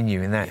going on in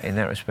you in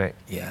that respect?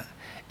 Yeah.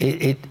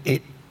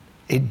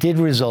 It did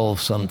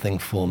resolve something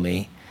for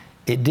me.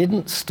 It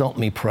didn't stop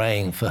me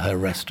praying for her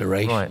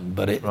restoration,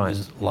 but it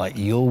was like,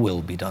 your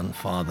will be done,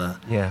 Father,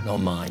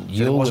 not mine.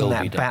 So it wasn't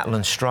that battle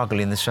and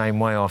struggle in the same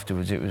way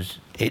afterwards.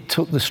 It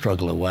took the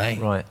struggle away.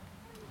 Right.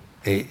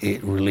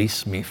 It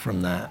released me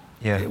from that.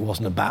 Yeah. It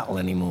wasn't a battle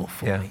anymore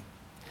for me.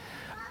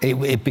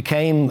 It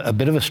became a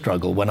bit of a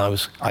struggle when I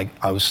was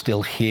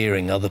still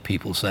hearing other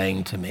people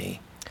saying to me,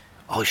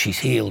 "Oh, she's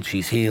healed.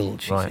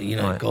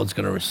 God's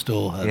going to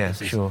restore her." Yeah,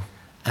 sure.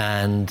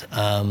 And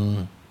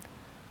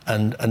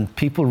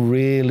people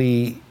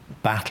really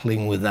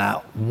battling with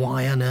that.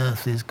 Why on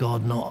earth is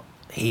God not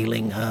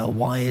healing her?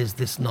 Why is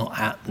this not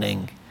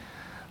happening?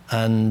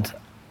 And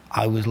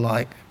I was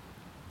like,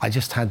 I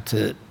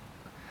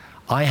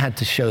had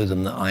to show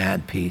them that I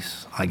had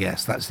peace, I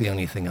guess. That's the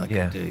only thing I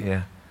could do.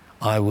 Yeah.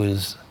 I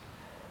was,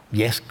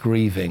 yes,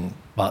 grieving,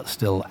 but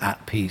still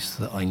at peace,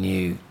 that I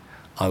knew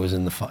I was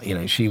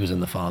she was in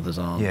the Father's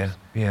arms.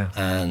 Yeah.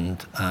 And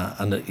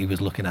that He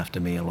was looking after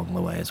me along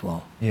the way as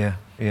well. Yeah.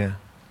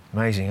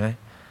 Amazing, eh?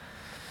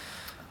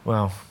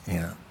 Well.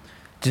 Yeah.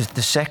 Just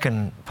the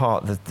second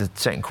part, the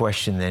second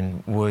question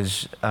then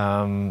was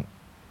the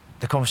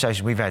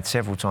conversation we've had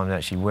several times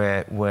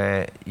actually,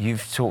 where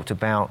you've talked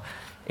about,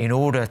 in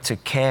order to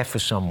care for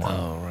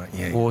someone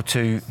or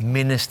to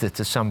minister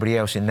to somebody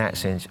else in that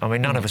sense. I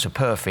mean, none of us are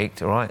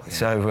perfect, all right? Yeah.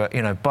 So,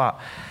 but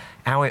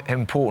how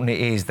important it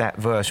is, that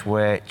verse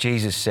where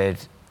Jesus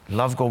said,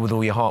 love God with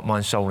all your heart,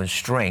 mind, soul and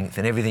strength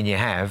and everything you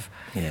have,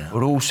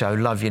 but also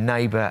love your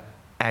neighbour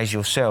as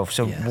yourself.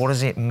 So what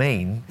does it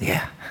mean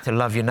to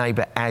love your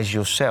neighbour as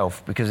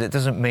yourself? Because it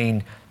doesn't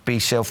mean be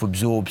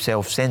self-absorbed,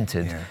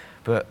 self-centred. Yeah.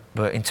 But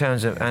in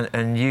terms of,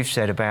 and you've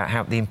said about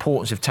how the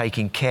importance of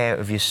taking care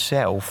of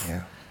yourself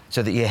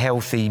so that you're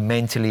healthy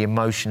mentally,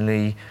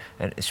 emotionally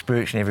and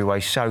spiritually in every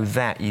way, so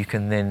that you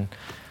can then...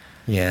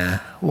 Yeah,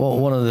 well,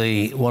 one of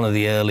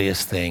the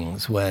earliest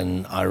things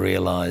when I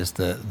realised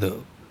that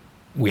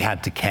we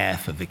had to care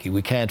for Vicky,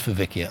 we cared for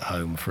Vicky at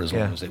home for as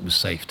long as it was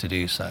safe to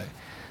do so.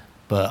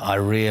 But I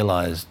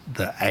realised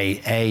that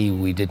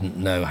we didn't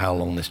know how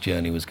long this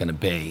journey was going to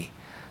be,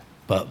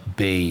 but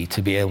B,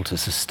 to be able to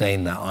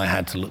sustain that, I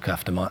had to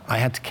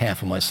care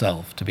for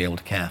myself to be able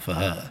to care for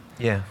her.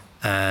 Yeah.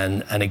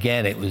 And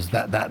again, it was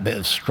that bit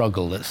of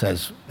struggle that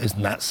says,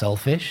 isn't that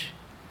selfish?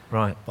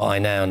 Right. But I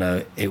now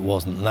know it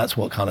wasn't. And that's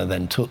what kind of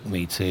then took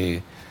me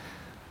to,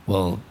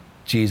 well,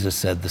 Jesus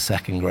said the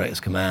second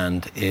greatest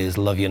command is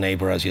love your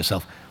neighbour as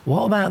yourself.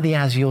 What about the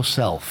as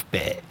yourself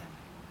bit?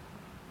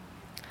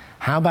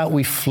 How about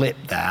we flip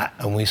that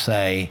and we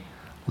say,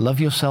 love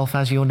yourself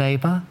as your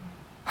neighbour?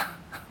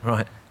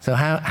 Right. So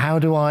how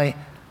do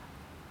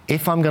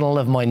if I'm going to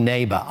love my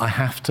neighbour, I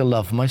have to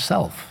love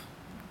myself.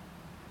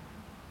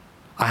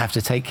 I have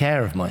to take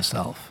care of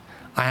myself.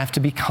 I have to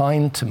be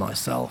kind to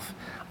myself.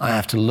 I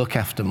have to look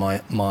after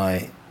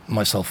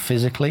myself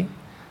physically.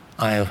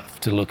 I have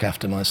to look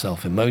after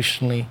myself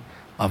emotionally.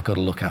 I've got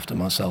to look after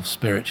myself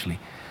spiritually.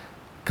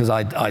 Because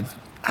I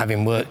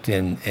having worked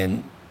in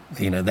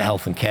the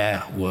health and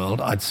care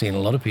world, I'd seen a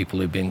lot of people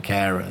who've been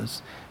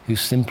carers who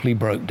simply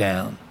broke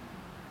down.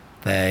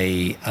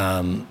 They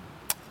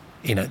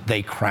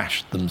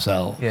crashed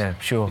themselves. Yeah,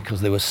 sure.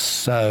 Because they were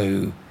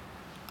so,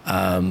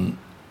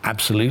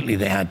 absolutely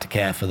they had to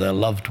care for their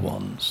loved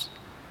ones.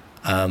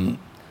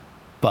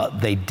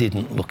 but they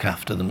didn't look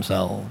after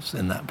themselves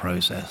in that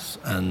process.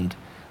 And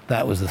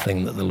that was the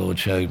thing that the Lord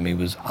showed me,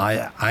 was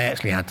I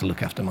actually had to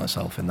look after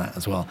myself in that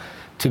as well,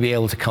 to be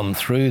able to come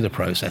through the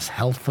process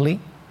healthily,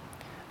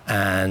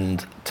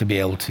 and to be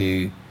able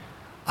to,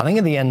 I think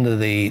at the end of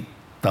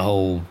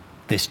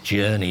this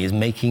journey is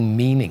making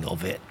meaning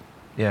of it.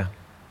 Yeah.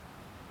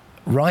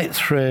 Right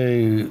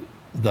through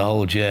the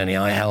whole journey,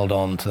 I held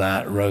on to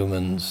that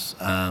Romans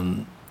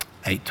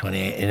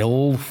 8:28. In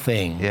all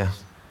things,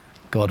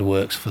 God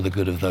works for the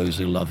good of those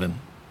who love him.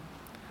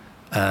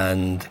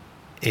 And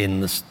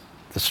in the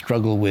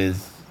struggle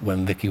with,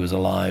 when Vicky was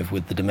alive,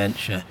 with the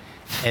dementia,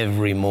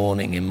 every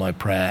morning in my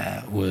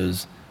prayer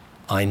was,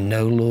 I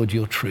know, Lord,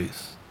 your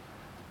truth.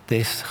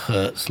 This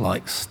hurts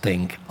like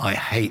stink. I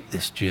hate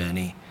this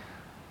journey.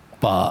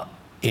 But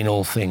in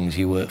all things,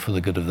 you work for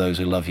the good of those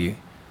who love you.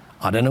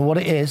 I don't know what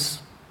it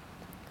is,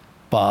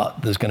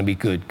 but there's going to be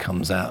good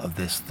comes out of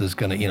this. There's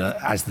going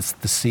to, as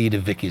the seed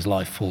of Vicky's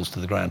life falls to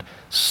the ground,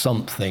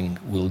 something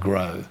will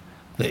grow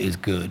that is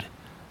good.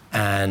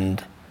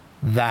 And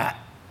that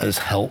has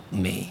helped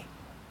me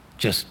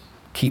just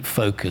keep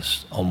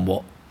focused on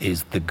what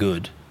is the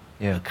good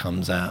that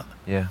comes out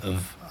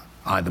of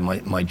either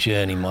my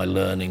journey, my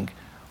learning,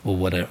 or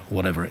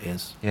whatever it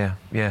is. Yeah.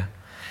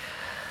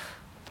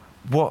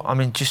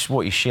 Just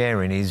what you're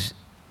sharing is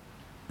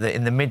that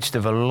in the midst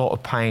of a lot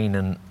of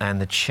pain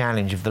and the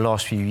challenge of the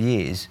last few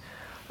years,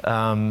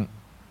 you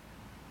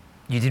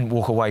didn't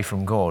walk away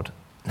from God.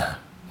 No.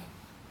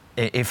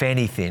 If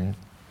anything,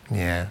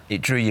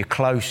 it drew you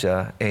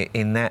closer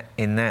in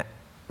that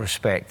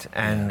respect.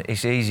 And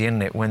it's easy,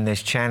 isn't it, when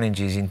there's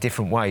challenges in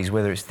different ways,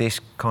 whether it's this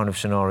kind of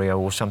scenario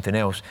or something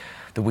else,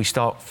 that we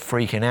start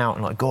freaking out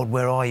and like, God,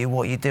 where are you?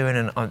 What are you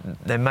doing? And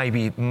there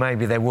maybe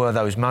there were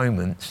those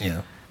moments,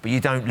 but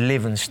you don't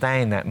live and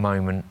stay in that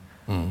moment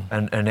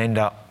and end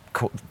up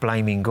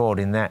blaming God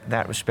in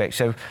that respect.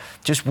 So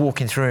just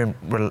walking through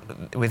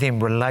with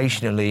him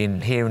relationally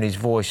and hearing his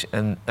voice,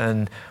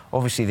 and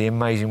obviously the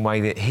amazing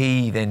way that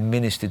he then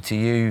ministered to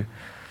you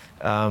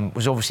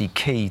was obviously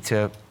key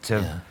to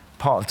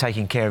part of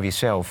taking care of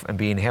yourself and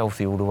being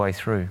healthy all the way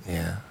through.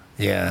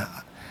 Yeah.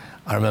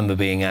 I remember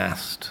being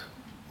asked,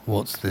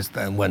 what's this,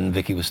 and when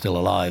Vicky was still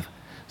alive,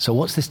 so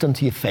what's this done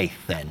to your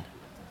faith then,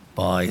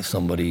 by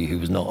somebody who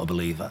was not a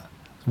believer?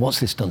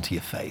 What's this done to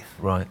your faith?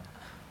 Right.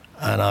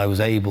 And I was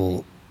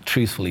able,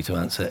 truthfully, to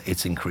answer,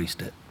 it's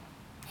increased it.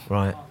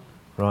 Right.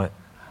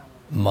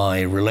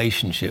 My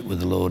relationship with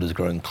the Lord has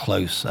grown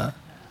closer,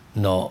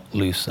 not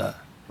looser,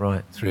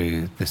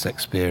 through this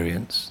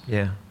experience.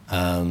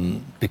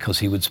 Because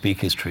he would speak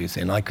his truth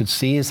in. I could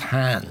see his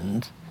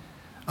hand.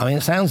 I mean,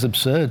 it sounds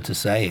absurd to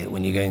say it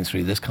when you're going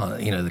through this kind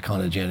of, the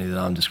kind of journey that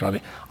I'm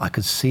describing. I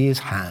could see his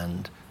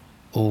hand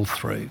all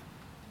through.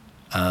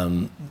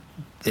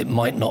 It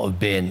might not have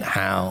been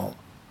how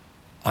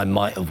I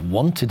might have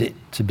wanted it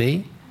to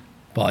be,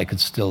 but I could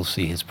still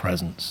see his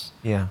presence.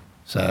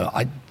 So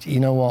you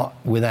know what?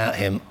 Without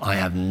him, I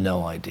have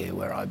no idea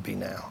where I'd be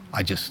now.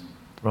 I just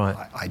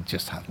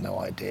have no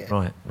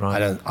idea.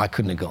 I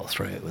couldn't have got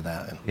through it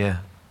without him.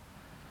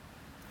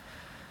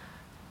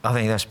 I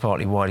think that's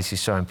partly why this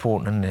is so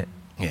important, isn't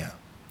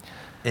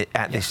it?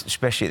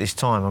 Especially at this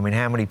time. I mean,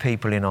 how many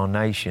people in our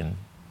nation,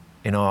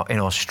 in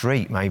our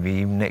street, maybe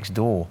even next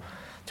door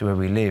to where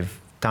we live,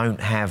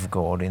 don't have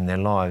God in their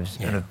lives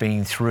and have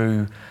been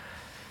through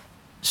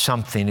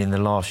something in the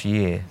last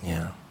year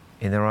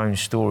in their own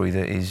story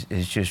that is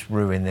just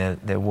ruined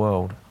their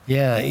world.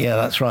 Yeah,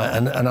 that's right.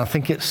 And I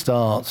think it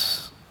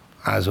starts,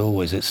 as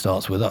always, it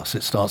starts with us.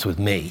 It starts with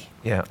me.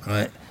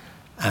 Right?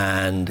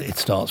 And it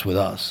starts with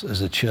us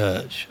as a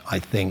church. I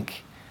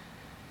think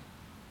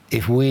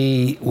if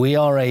we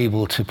are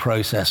able to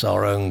process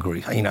our own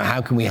grief,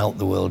 how can we help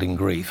the world in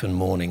grief and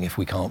mourning if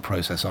we can't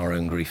process our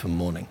own grief and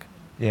mourning?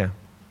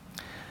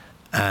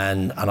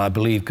 And I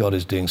believe God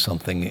is doing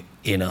something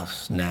in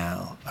us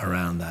now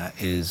around that,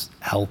 is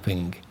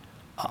helping.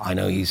 I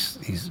know he's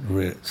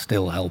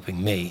still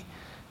helping me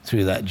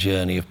through that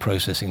journey of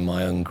processing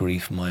my own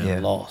grief, my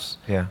own loss.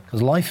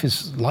 Because life.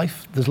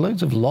 There's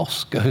loads of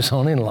loss goes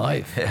on in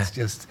life. It's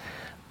just,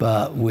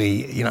 but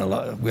we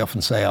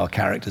often say our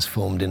character's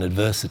formed in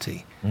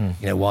adversity.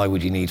 Why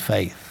would you need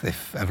faith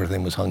if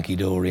everything was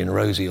hunky-dory and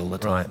rosy all the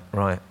time?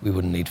 We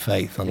wouldn't need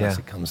faith unless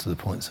it comes to the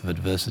points of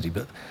adversity.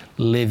 But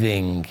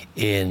living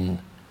in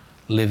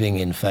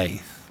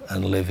faith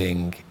and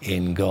living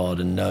in God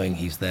and knowing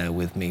he's there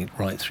with me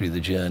right through the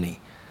journey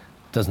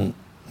doesn't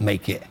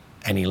make it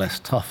any less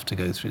tough to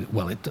go through.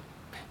 Well,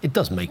 it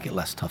does make it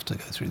less tough to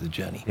go through the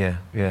journey.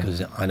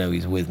 Because I know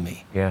he's with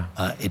me.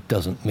 It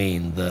doesn't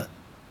mean that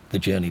the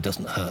journey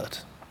doesn't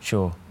hurt.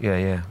 Sure.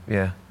 Yeah.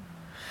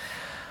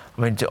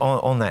 I mean,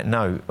 on that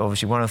note,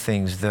 obviously one of the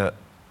things that,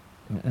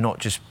 not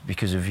just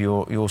because of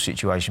your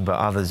situation, but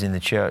others in the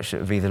church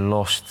that have either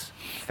lost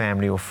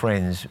family or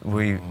friends,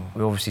 we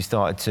obviously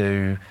started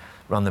to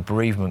run the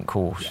bereavement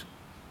course.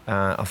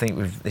 I think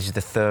this is the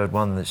third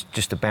one that's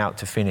just about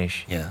to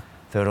finish.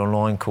 Third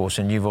online course,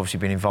 and you've obviously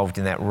been involved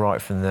in that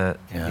right from the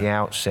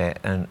outset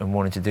and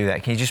wanting to do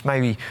that. Can you just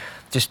maybe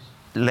just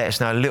let us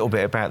know a little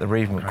bit about the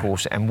bereavement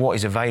course and what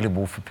is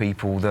available for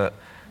people that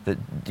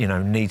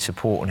need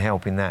support and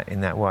help in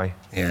that way.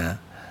 Yeah.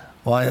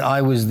 Well,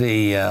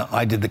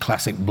 I did the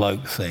classic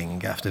bloke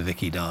thing after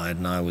Vicky died,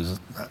 and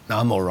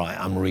I'm all right.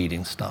 I'm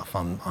reading stuff.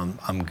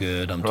 I'm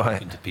good. I'm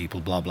talking to people.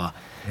 Blah blah.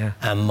 Yeah.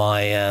 And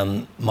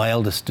my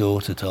eldest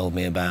daughter told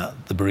me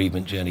about the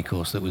bereavement journey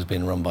course that was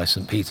being run by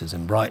St. Peter's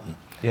in Brighton.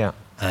 Yeah.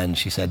 And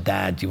she said,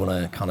 "Dad, do you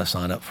want to kind of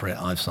sign up for it?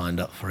 I've signed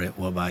up for it.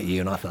 What about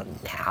you?" And I thought,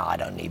 "No, I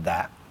don't need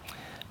that."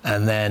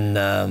 And then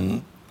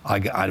I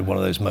had one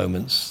of those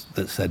moments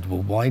that said,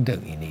 "Well, why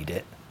don't you need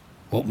it?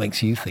 What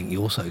makes you think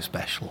you're so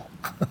special?"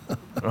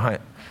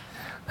 Right.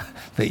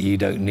 That you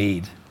don't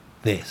need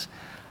this.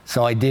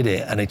 So I did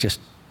it, and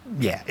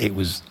it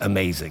was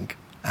amazing.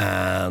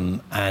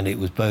 And it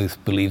was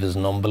both believers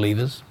and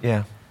non-believers.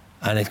 Yeah.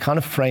 And it's kind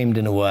of framed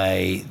in a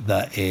way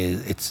that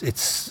it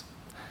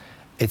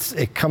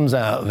comes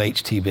out of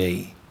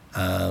HTB.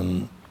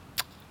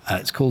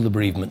 It's called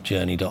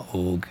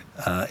thebereavementjourney.org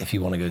if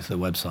you want to go to the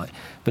website.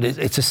 But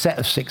it's a set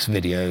of 6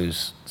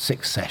 videos,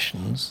 6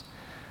 sessions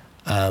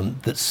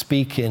that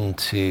speak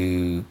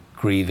into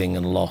grieving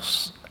and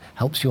loss,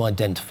 helps you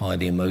identify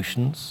the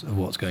emotions of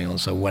what's going on.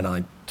 So when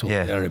I talked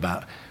earlier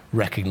about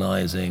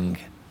recognizing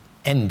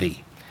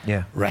envy,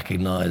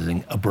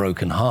 recognizing a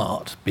broken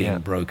heart, being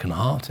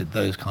broken-hearted,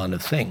 those kind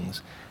of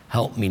things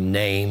help me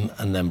name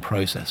and then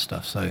process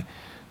stuff. So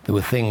there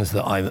were things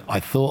that I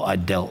thought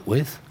I'd dealt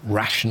with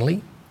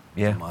rationally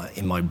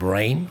in my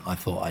brain. I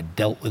thought I'd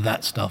dealt with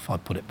that stuff. I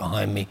put it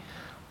behind me.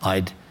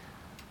 I'm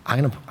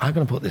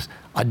gonna put this.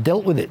 I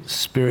dealt with it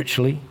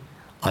spiritually.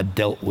 I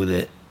dealt with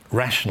it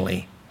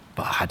rationally,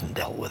 but I hadn't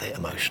dealt with it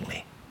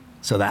emotionally.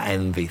 So that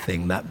envy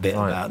thing, that bit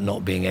about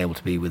not being able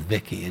to be with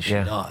Vicky as she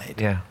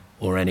died,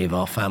 or any of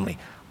our family,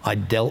 I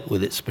dealt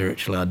with it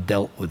spiritually. I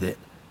dealt with it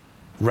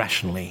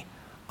rationally.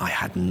 I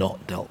had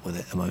not dealt with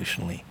it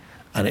emotionally.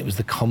 And it was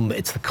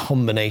it's the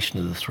combination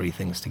of the 3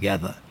 things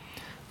together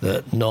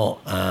that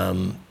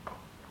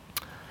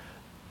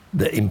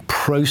that in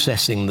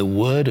processing the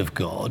Word of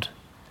God,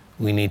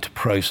 we need to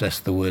process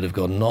the Word of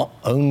God not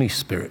only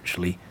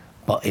spiritually,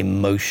 but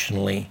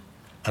emotionally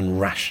and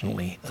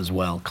rationally as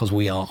well, because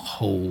we are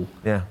whole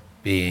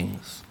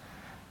beings.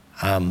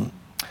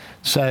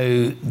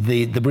 So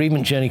the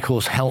Bereavement Journey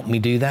course helped me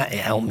do that. It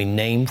helped me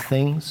name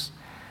things.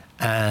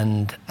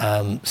 And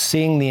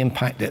seeing the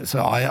impact, so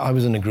I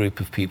was in a group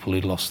of people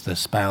who'd lost their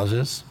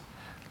spouses,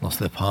 lost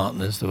their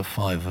partners. There were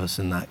 5 of us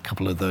in that. A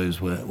couple of those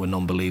were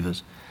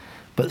non-believers.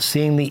 But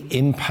seeing the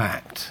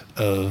impact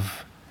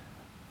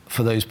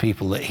for those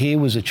people, that here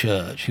was a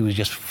church who was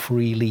just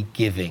freely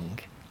giving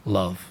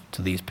love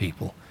to these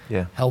people,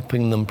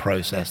 helping them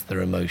process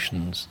their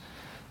emotions,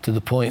 to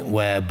the point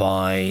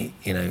whereby,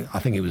 I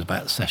think it was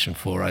about session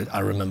 4, I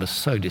remember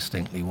so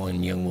distinctly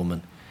one young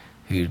woman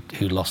who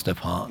lost her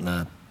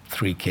partner,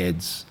 3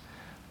 kids,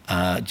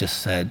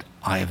 just said,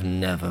 I've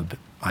never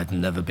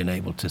been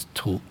able to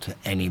talk to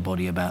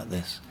anybody about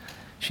this.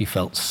 She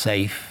felt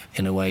safe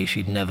in a way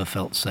she'd never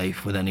felt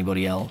safe with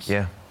anybody else.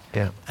 Yeah.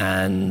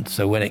 And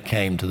so when it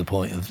came to the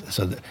point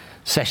of,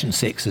 session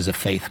 6 is a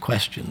faith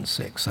question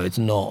 6, so it's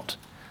not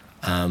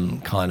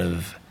kind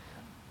of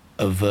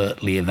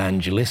overtly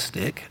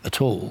evangelistic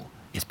at all.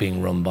 It's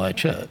being run by a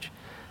church.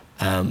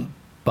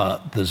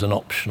 But there's an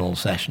optional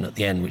session at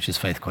the end, which is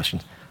faith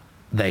questions.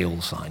 They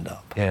all signed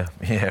up. Yeah,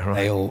 right.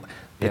 They all,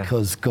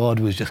 because God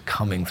was just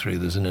coming through.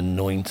 There's an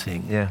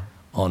anointing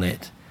on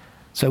it.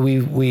 So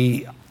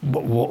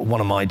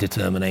one of my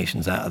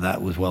determinations out of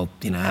that was, well,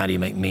 how do you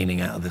make meaning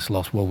out of this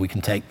loss? Well, we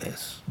can take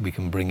this. We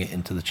can bring it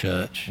into the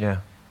church. Yeah.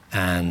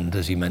 And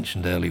as you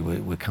mentioned earlier,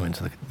 we're coming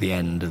to the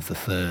end of the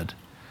 3rd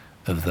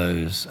of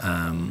those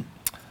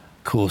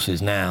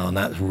courses now, and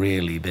that's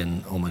really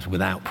been almost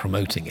without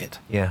promoting it.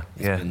 It's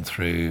been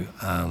through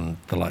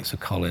the likes of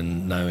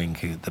Colin,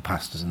 knowing the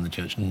pastors in the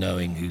church,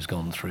 knowing who's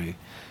gone through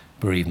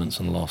bereavements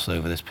and loss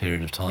over this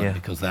period of time,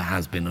 because there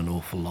has been an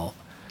awful lot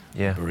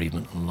of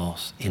bereavement and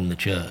loss in the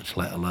church,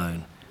 let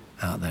alone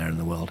out there in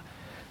the world.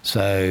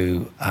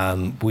 So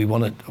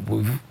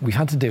we've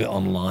had to do it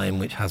online,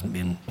 which hasn't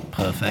been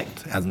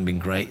perfect, hasn't been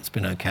great. It's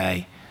been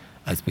okay.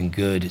 It's been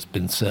good. It's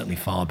been certainly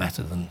far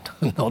better than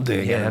not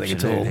doing anything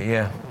absolutely.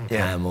 at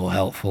all. More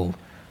helpful.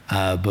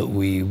 But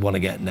we want to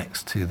get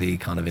next to the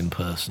kind of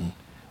in-person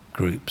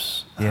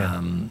groups.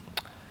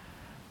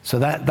 So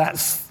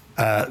that's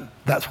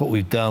what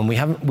we've done. We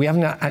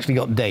haven't actually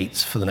got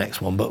dates for the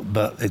next one,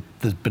 but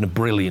there's been a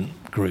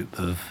brilliant group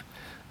of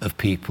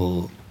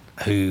people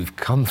who've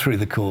come through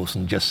the course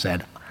and just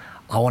said,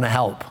 I want to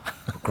help.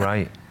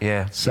 Great.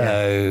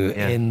 So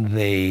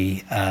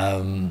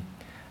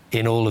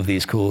in all of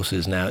these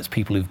courses now, it's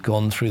people who've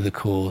gone through the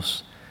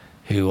course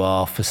who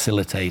are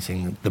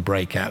facilitating the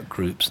breakout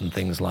groups and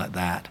things like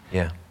that,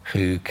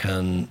 who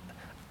can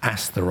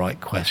ask the right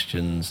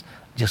questions,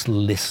 just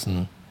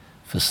listen,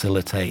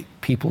 facilitate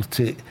people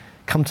to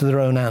come to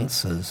their own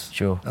answers.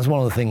 Sure. That's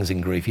one of the things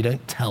in grief. You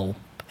don't tell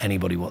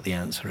anybody what the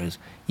answer is.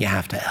 You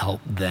have to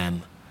help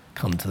them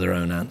come to their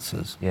own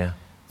answers.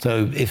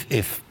 So if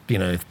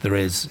there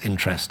is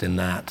interest in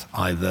that,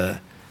 either,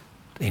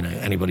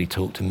 anybody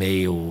talk to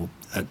me or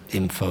at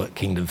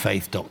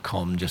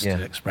info@kingdomfaith.com just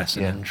to express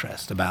an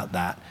interest about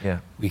that. Yeah.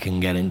 We can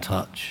get in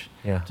touch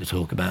to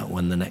talk about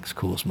when the next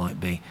course might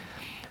be.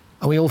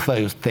 And we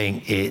also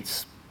think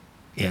it's,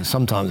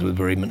 sometimes with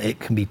bereavement,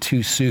 it can be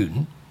too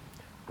soon.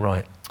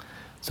 Right.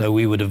 So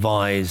we would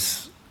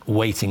advise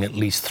waiting at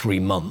least 3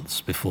 months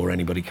before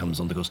anybody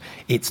comes on the course.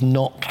 It's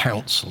not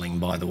counselling,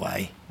 by the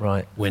way.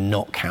 Right. We're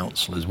not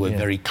counsellors. We're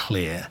very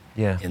clear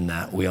in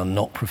that. We are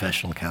not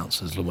professional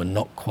counsellors. We're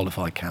not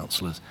qualified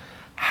counsellors.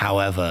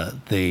 However,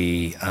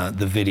 the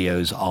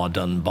videos are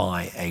done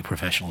by a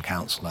professional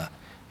counsellor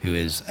who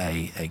is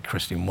a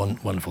Christian,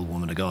 wonderful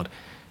woman of God,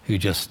 who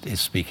just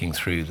is speaking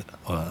through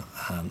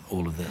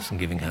all of this and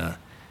giving her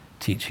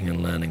teaching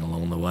and learning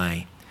along the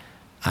way.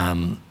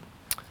 I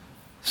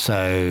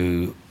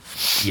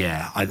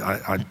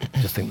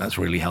just think that's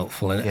really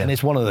helpful. And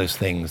it's one of those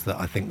things that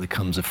I think there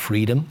comes a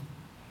freedom,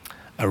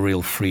 a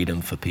real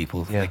freedom for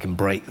people. They can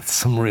break,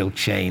 some real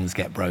chains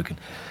get broken.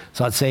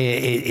 So I'd say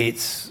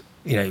it's,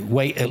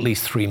 wait at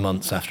least 3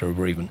 months after a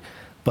bereavement.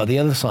 But the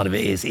other side of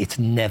it is it's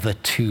never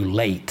too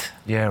late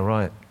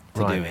to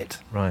do it.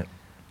 Right.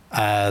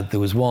 There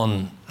was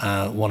one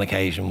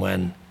occasion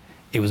when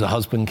it was a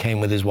husband came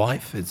with his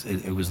wife.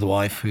 It was the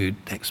wife who'd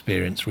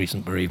experienced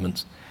recent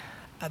bereavements.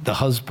 The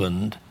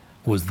husband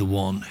was the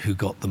one who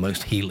got the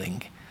most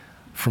healing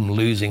from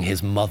losing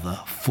his mother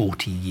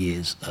 40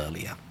 years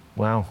earlier.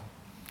 Wow.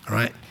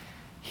 Right?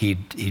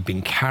 He'd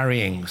been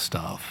carrying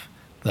stuff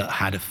that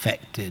had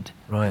affected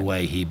the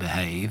way he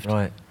behaved,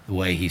 the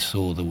way he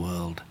saw the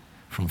world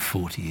from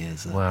 40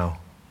 years earlier. Wow.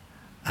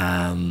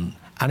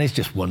 And it's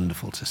just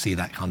wonderful to see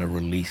that kind of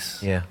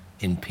release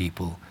in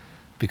people,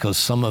 because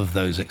some of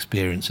those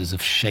experiences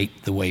have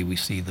shaped the way we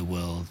see the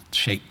world,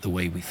 shaped the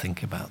way we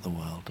think about the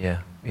world.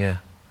 Yeah.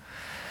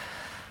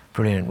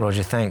 Brilliant,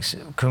 Roger, thanks.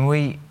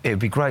 It'd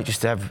be great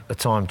just to have a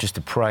time just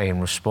to pray and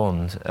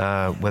respond,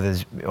 whether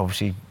there's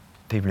obviously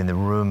people in the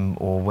room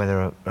or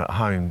whether at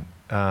home.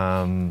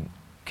 Can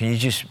you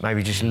just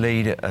maybe just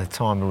lead a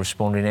time of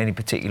responding, any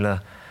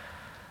particular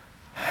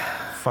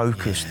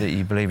focus that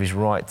you believe is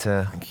right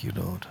to... Thank you,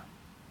 Lord.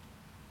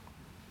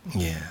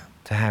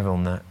 To have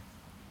on that.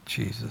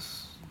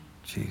 Jesus.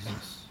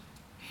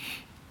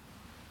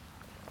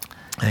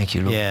 Thank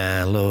you, Lord.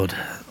 Yeah, Lord.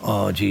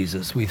 Oh,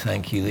 Jesus, we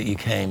thank you that you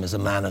came as a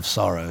man of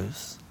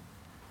sorrows,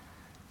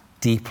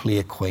 deeply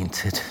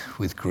acquainted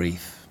with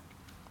grief.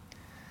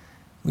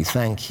 We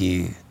thank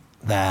you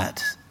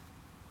that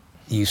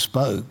you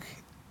spoke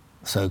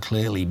so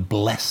clearly,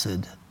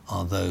 blessed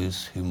are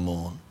those who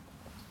mourn.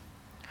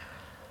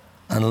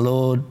 And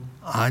Lord,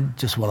 I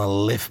just want to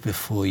lift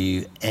before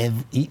you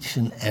each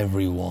and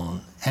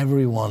everyone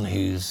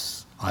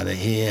who's either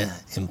here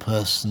in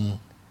person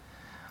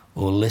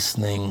or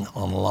listening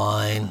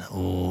online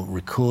or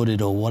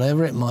recorded or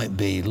whatever it might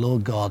be.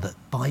 Lord God, that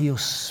by your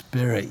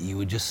Spirit you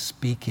would just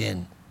speak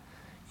in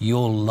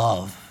your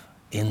love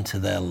into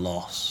their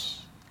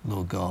loss,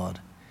 Lord God.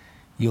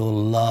 Your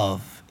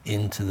love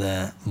into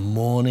their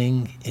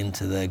mourning,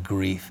 into their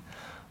grief.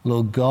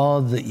 Lord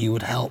God, that you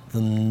would help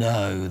them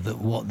know that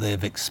what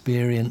they've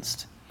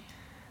experienced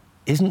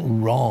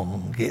isn't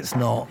wrong. It's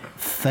not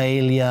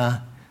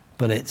failure,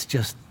 but it's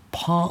just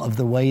part of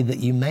the way that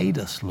you made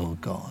us,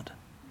 Lord God.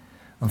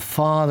 And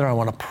Father, I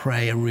want to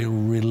pray a real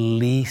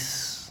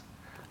release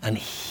and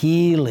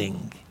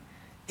healing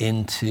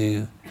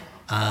into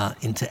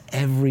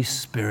every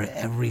spirit,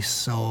 every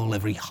soul,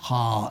 every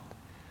heart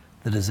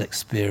that has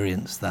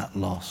experienced that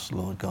loss,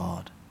 Lord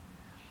God.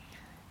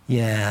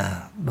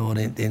 Yeah, Lord,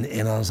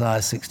 in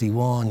Isaiah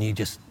 61, you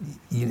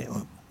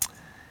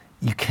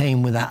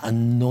came with that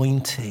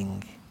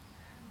anointing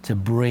to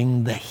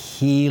bring the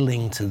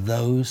healing to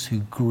those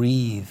who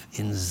grieve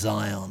in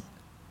Zion.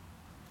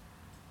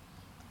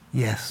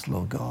 Yes,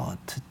 Lord God,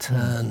 to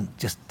turn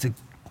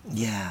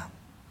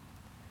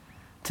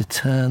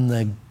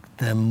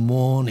their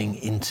mourning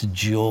into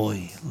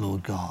joy,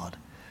 Lord God.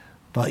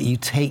 But you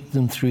take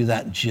them through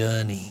that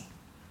journey,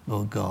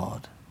 Lord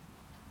God.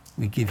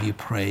 We give you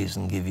praise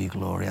and give you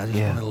glory. I just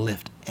want to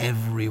lift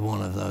every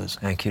one of those.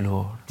 Thank you,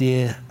 Lord.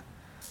 Dear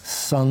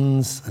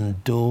sons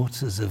and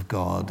daughters of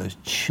God, those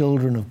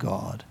children of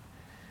God,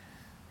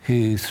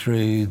 who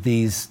through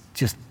these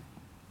just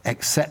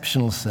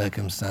exceptional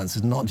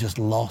circumstances, not just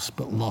loss,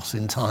 but loss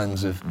in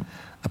times of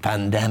a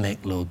pandemic,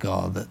 Lord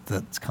God,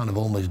 that's kind of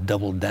almost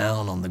doubled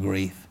down on the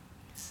grief.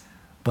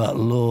 But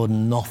Lord,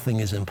 nothing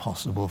is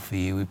impossible for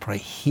you. We pray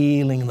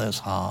healing those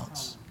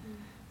hearts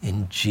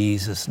in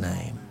Jesus'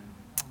 name.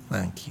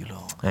 Thank you,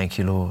 Lord. Thank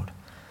you, Lord.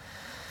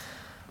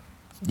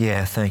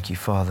 Yeah, thank you,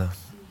 Father.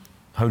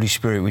 Holy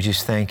Spirit, we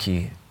just thank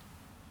you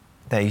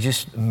that you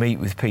just meet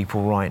with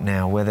people right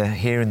now, whether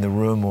here in the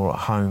room or at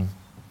home,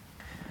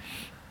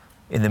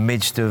 in the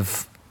midst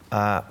of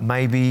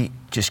maybe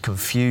just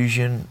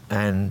confusion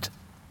and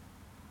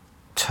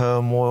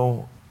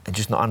turmoil and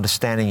just not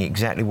understanding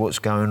exactly what's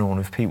going on.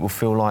 If people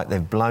feel like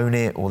they've blown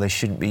it or they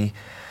shouldn't be,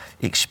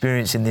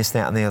 experiencing this,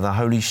 that and the other,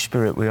 Holy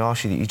Spirit, we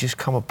ask you that you just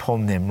come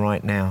upon them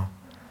right now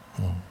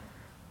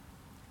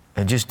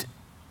and just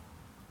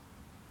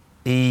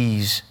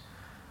ease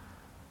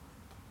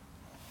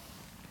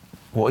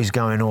what is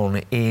going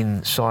on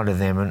inside of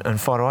them. And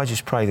Father, I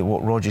just pray that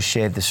what Roger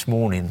shared this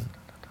morning,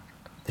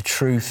 the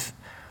truth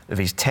of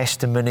his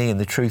testimony and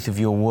the truth of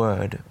your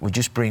word, would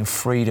just bring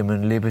freedom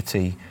and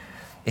liberty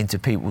into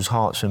people's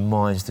hearts and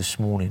minds this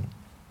morning.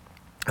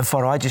 And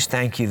Father, I just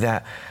thank you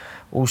that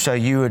also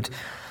you would,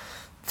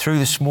 through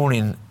this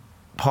morning,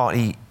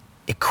 partly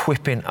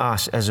equipping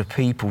us as a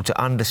people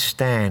to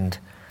understand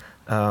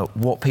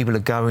what people are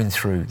going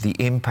through, the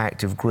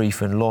impact of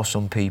grief and loss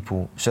on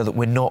people, so that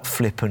we're not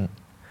flippant.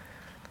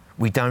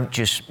 We don't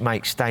just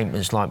make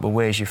statements like, well,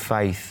 where's your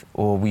faith?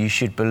 Or, well, you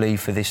should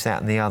believe for this, that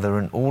and the other.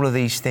 And all of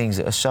these things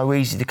that are so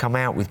easy to come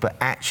out with, but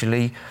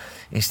actually,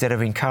 instead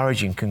of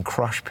encouraging, can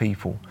crush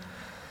people.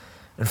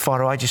 And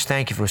Father, I just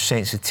thank you for a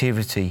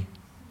sensitivity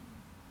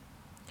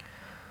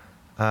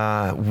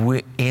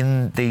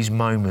in these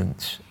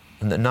moments,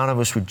 and that none of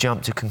us would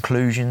jump to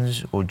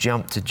conclusions or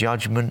jump to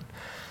judgment,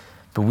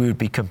 but we would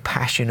be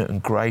compassionate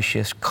and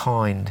gracious,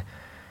 kind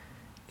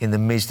in the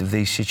midst of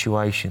these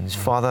situations.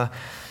 Father,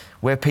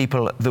 where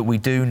people that we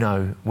do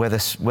know,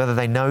 whether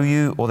they know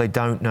you or they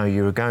don't know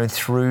you, are going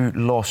through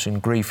loss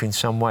and grief in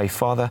some way,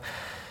 Father,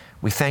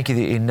 we thank you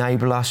that you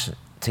enable us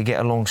to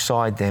get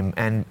alongside them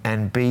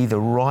and be the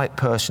right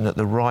person at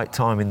the right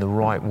time in the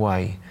right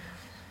way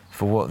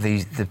for what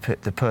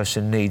the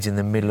person needs in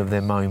the middle of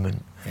their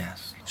moment.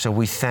 Yes. So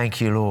we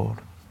thank you, Lord.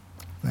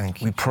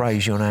 Thank you. We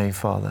praise your name,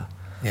 Father.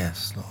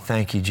 Yes, Lord.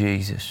 Thank you,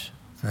 Jesus.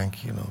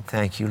 Thank you, Lord.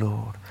 Thank you,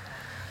 Lord.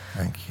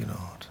 Thank you,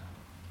 Lord.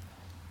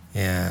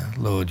 Yeah,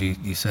 Lord,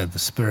 you said the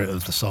Spirit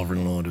of the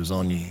Sovereign Lord was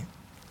on you,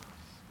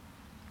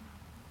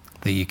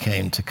 that you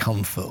came to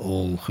comfort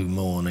all who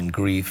mourn and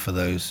grieve for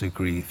those who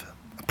grieve,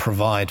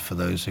 provide for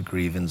those who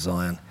grieve in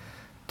Zion,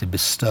 to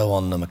bestow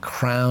on them a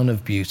crown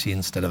of beauty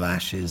instead of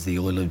ashes, the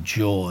oil of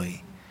joy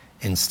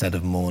instead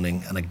of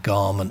mourning, and a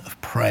garment of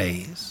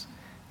praise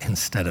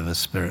instead of a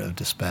spirit of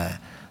despair.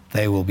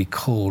 They will be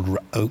called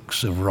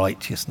oaks of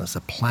righteousness,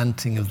 a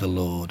planting of the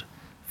Lord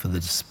for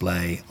the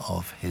display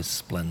of his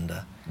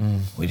splendor.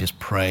 We just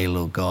pray,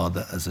 Lord God,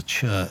 that as a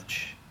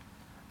church,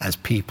 as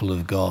people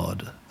of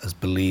God, as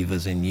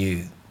believers in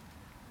you,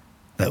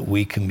 that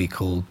we can be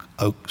called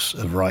oaks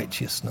of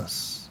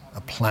righteousness,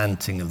 a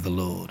planting of the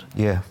Lord.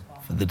 Yeah.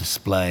 For the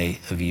display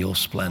of your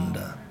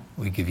splendor.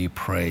 We give you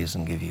praise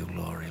and give you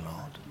glory,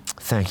 Lord.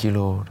 Thank you,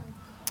 Lord.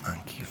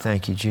 Thank you.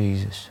 Thank you,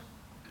 Jesus.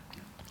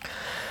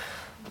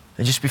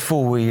 And just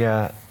before we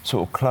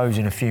sort of close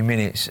in a few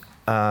minutes,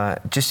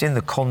 just in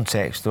the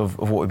context of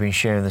what we've been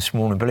sharing this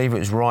morning, I believe it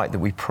was right that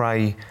we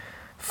pray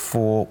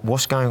for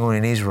what's going on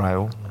in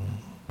Israel,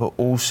 but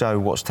also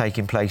what's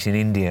taking place in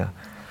India.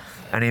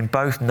 And in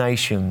both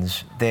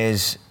nations,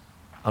 there's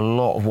a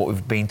lot of what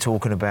we've been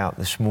talking about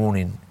this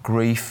morning: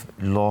 grief,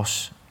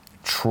 loss,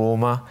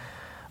 trauma.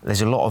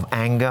 There's a lot of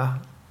anger,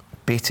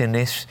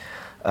 bitterness.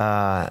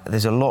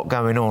 There's a lot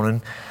going on.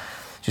 And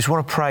just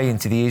want to pray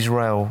into the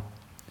Israel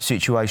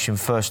situation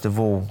first of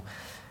all.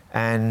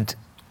 And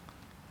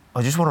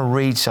I just want to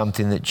read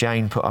something that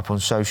Jane put up on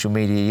social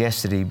media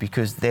yesterday,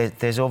 because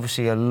there's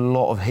obviously a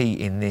lot of heat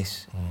in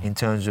this in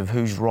terms of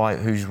who's right,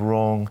 who's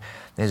wrong.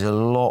 There's a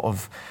lot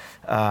of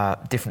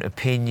different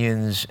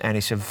opinions, and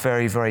it's a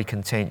very, very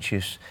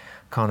contentious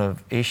kind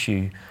of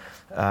issue.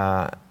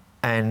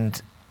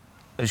 And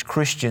as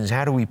Christians,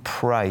 how do we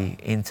pray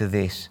into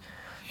this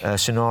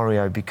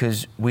scenario?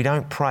 Because we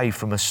don't pray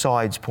from a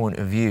side's point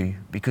of view,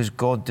 because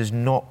God does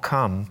not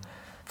come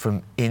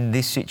from, in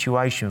this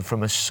situation,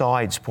 from a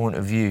side's point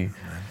of view.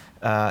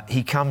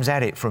 He comes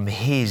at it from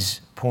his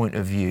point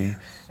of view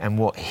and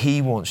what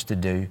he wants to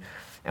do.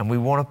 And we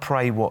want to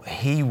pray what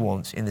he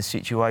wants in the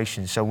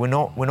situation. So we're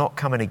not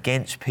coming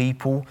against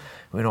people.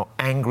 We're not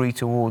angry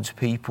towards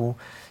people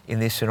in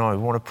this scenario.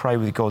 We want to pray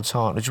with God's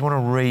heart. I just want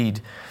to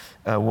read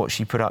what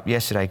she put up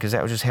yesterday, because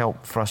that will just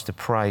help for us to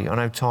pray. I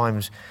know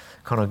time's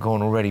kind of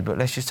gone already, but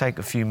let's just take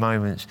a few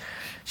moments.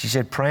 She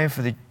said, praying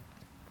for the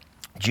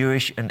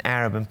Jewish and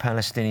Arab and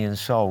Palestinian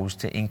souls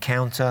to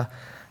encounter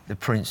the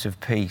Prince of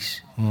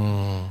Peace.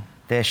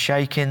 Their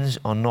shakings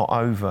are not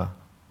over.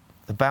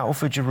 The battle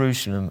for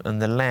Jerusalem and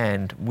the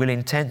land will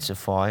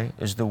intensify,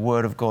 as the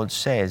word of God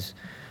says,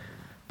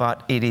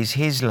 but it is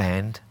his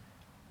land,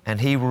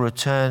 and he will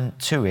return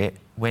to it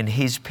when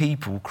his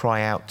people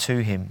cry out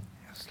to him.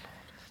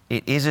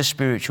 It is a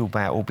spiritual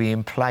battle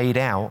being played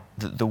out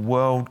that the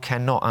world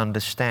cannot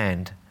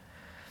understand.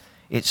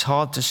 It's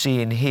hard to see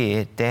and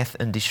hear death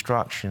and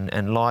destruction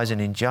and lies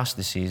and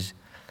injustices,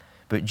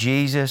 but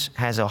Jesus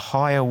has a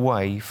higher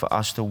way for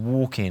us to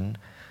walk in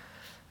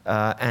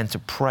and to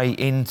pray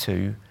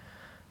into,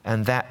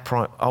 and that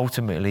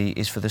ultimately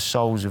is for the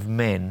souls of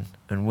men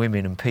and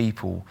women and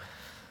people,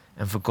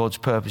 and for God's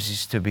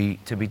purposes to be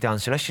done.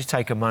 So let's just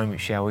take a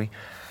moment, shall we?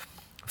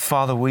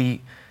 Father,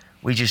 we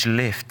just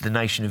lift the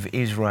nation of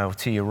Israel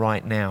to you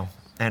right now,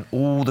 and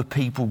all the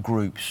people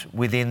groups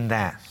within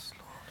that,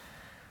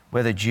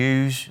 whether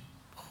Jews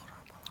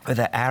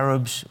whether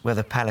Arabs,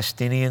 whether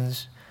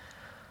Palestinians.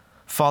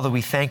 Father,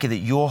 we thank you that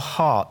your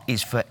heart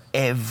is for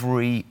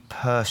every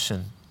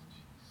person.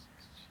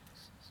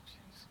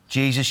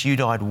 Jesus, you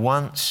died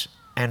once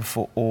and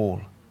for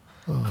all.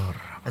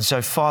 And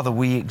so, Father,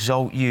 we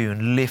exalt you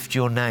and lift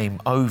your name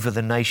over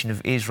the nation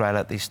of Israel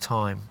at this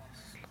time.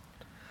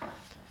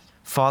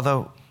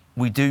 Father,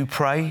 we do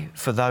pray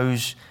for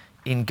those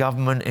in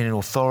government and in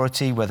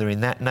authority, whether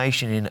in that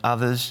nation, in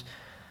others,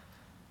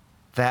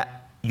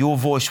 that your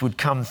voice would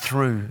come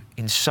through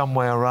in some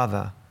way or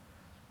other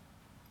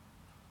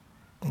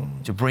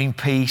to bring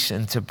peace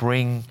and to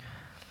bring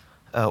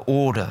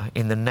order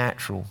in the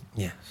natural.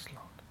 Yes,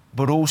 Lord.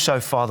 But also,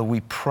 Father,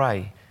 we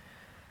pray,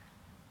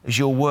 as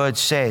your word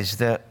says,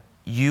 that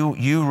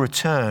you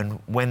return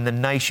when the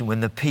nation,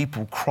 when the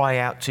people cry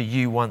out to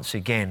you once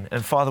again.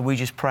 And Father, we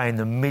just pray in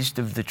the midst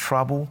of the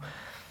trouble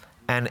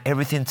and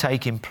everything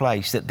taking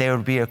place, that there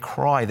would be a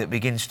cry that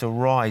begins to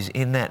rise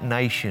in that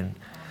nation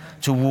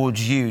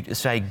towards you to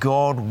say,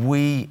 God,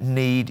 we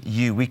need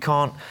you. We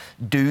can't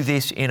do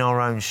this in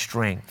our own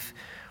strength.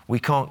 We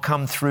can't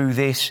come through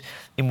this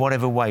in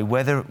whatever way,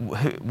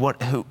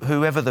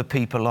 whoever the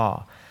people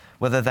are,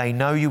 whether they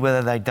know you,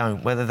 whether they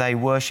don't, whether they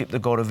worship the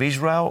God of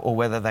Israel or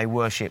whether they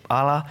worship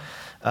Allah,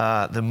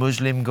 the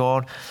Muslim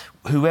God,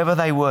 whoever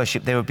they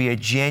worship, there would be a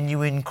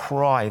genuine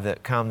cry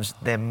that comes,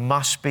 there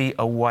must be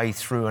a way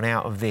through and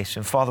out of this.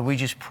 And Father, we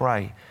just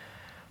pray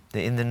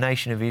that in the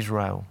nation of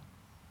Israel,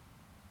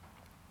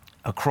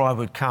 a cry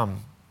would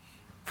come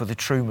for the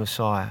true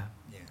Messiah,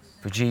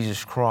 for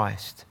Jesus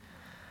Christ,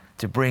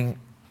 to bring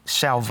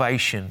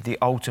salvation, the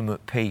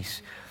ultimate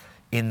peace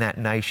in that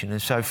nation.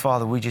 And so,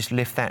 Father, we just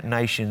lift that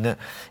nation, that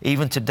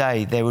even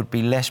today there would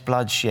be less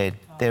bloodshed,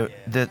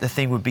 the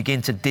thing would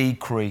begin to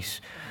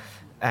decrease,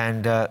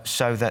 and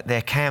so that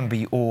there can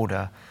be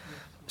order,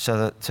 so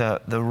that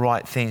the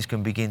right things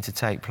can begin to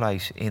take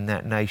place in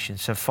that nation.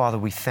 So, Father,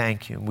 we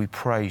thank you and we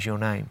praise your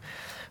name.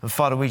 And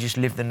Father, we just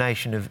lift the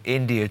nation of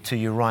India to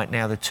you right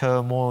now, the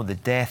turmoil, the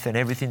death and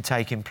everything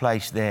taking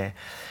place there.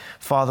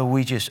 Father,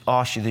 we just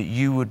ask you that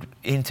you would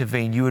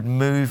intervene, you would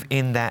move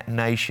in that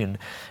nation.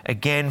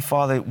 Again,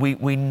 Father,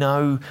 we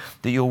know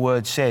that your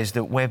word says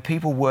that when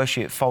people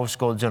worship false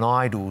gods and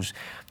idols,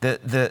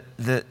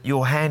 that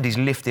your hand is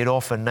lifted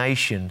off a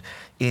nation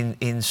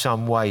in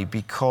some way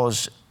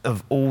because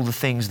of all the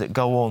things that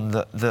go on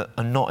that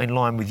are not in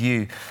line with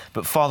you.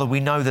 But Father, we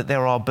know that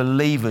there are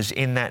believers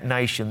in that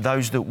nation,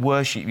 those that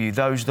worship you,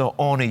 those that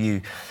honor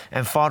you.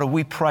 And Father,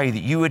 we pray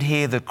that you would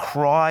hear the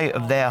cry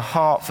of their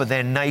heart for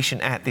their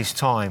nation at this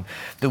time,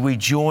 that we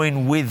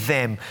join with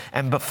them.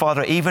 But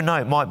Father, even though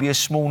it might be a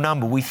small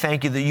number, we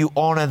thank you that you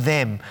honor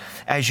them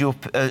as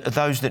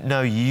those that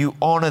know you. You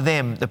honor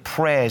them, the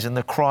prayers and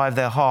the cry of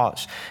their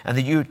hearts, and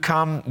that you would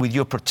come with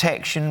your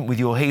protection, with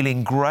your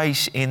healing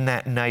grace in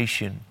that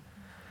nation.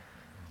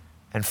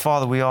 And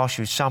Father, we ask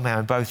you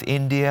somehow in both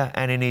India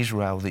and in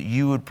Israel that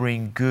you would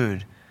bring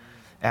good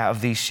out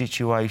of these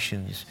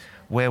situations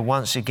where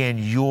once again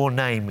your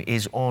name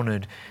is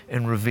honored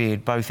and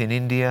revered, both in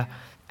India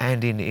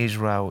and in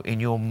Israel, in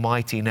your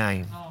mighty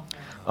name.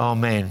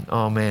 Amen.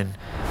 Amen.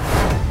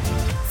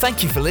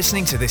 Thank you for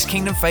listening to this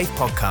Kingdom Faith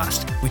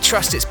podcast. We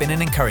trust it's been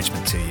an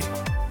encouragement to you.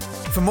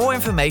 For more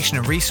information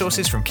and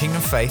resources from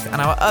Kingdom Faith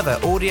and our other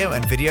audio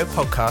and video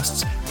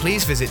podcasts,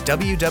 please visit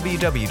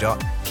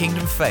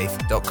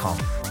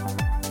www.kingdomfaith.com.